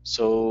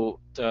 So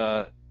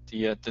the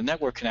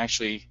network can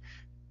actually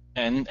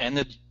and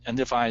the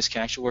device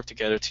can actually work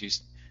together to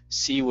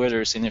see where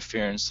there's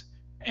interference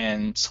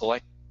and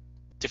select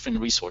different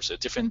resources,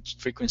 different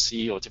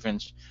frequency or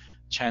different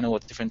channel or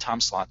different time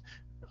slot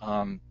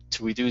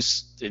to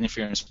reduce the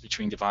interference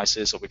between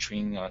devices or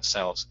between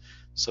cells,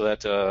 so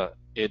that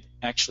it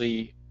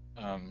actually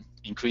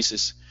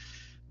increases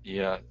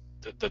the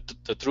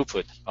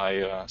throughput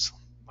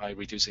by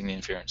reducing the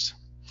interference.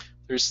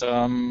 There's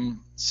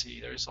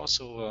there's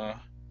also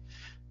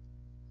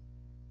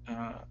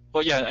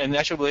well, yeah, and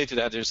actually related to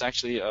that, there's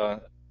actually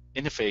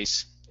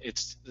interface.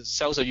 The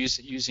cells are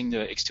using the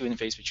X2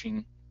 interface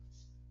between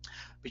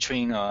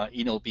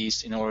E-node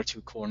Bs in order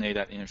to coordinate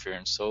that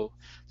interference. So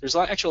there's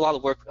actually a lot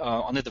of work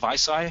on the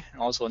device side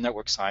and also on the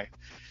network side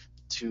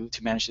to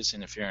manage this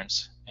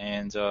interference.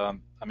 And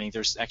I mean,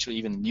 there's actually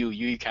even a new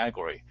UE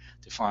category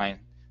defined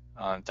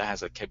that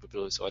has a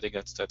capability. So I think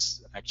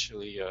that's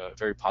actually a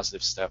very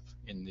positive step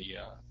in the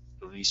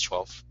release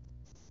 12.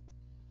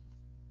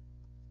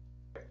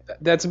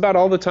 That's about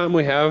all the time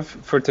we have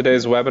for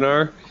today's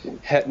webinar,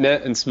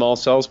 HetNet and Small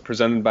Cells,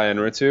 presented by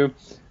Anritsu.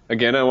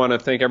 Again, I want to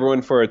thank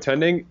everyone for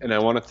attending, and I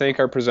want to thank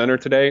our presenter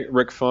today,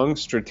 Rick Fung,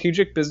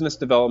 Strategic Business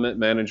Development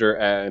Manager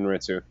at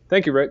Anritsu.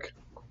 Thank you, Rick.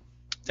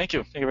 Thank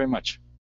you. Thank you very much.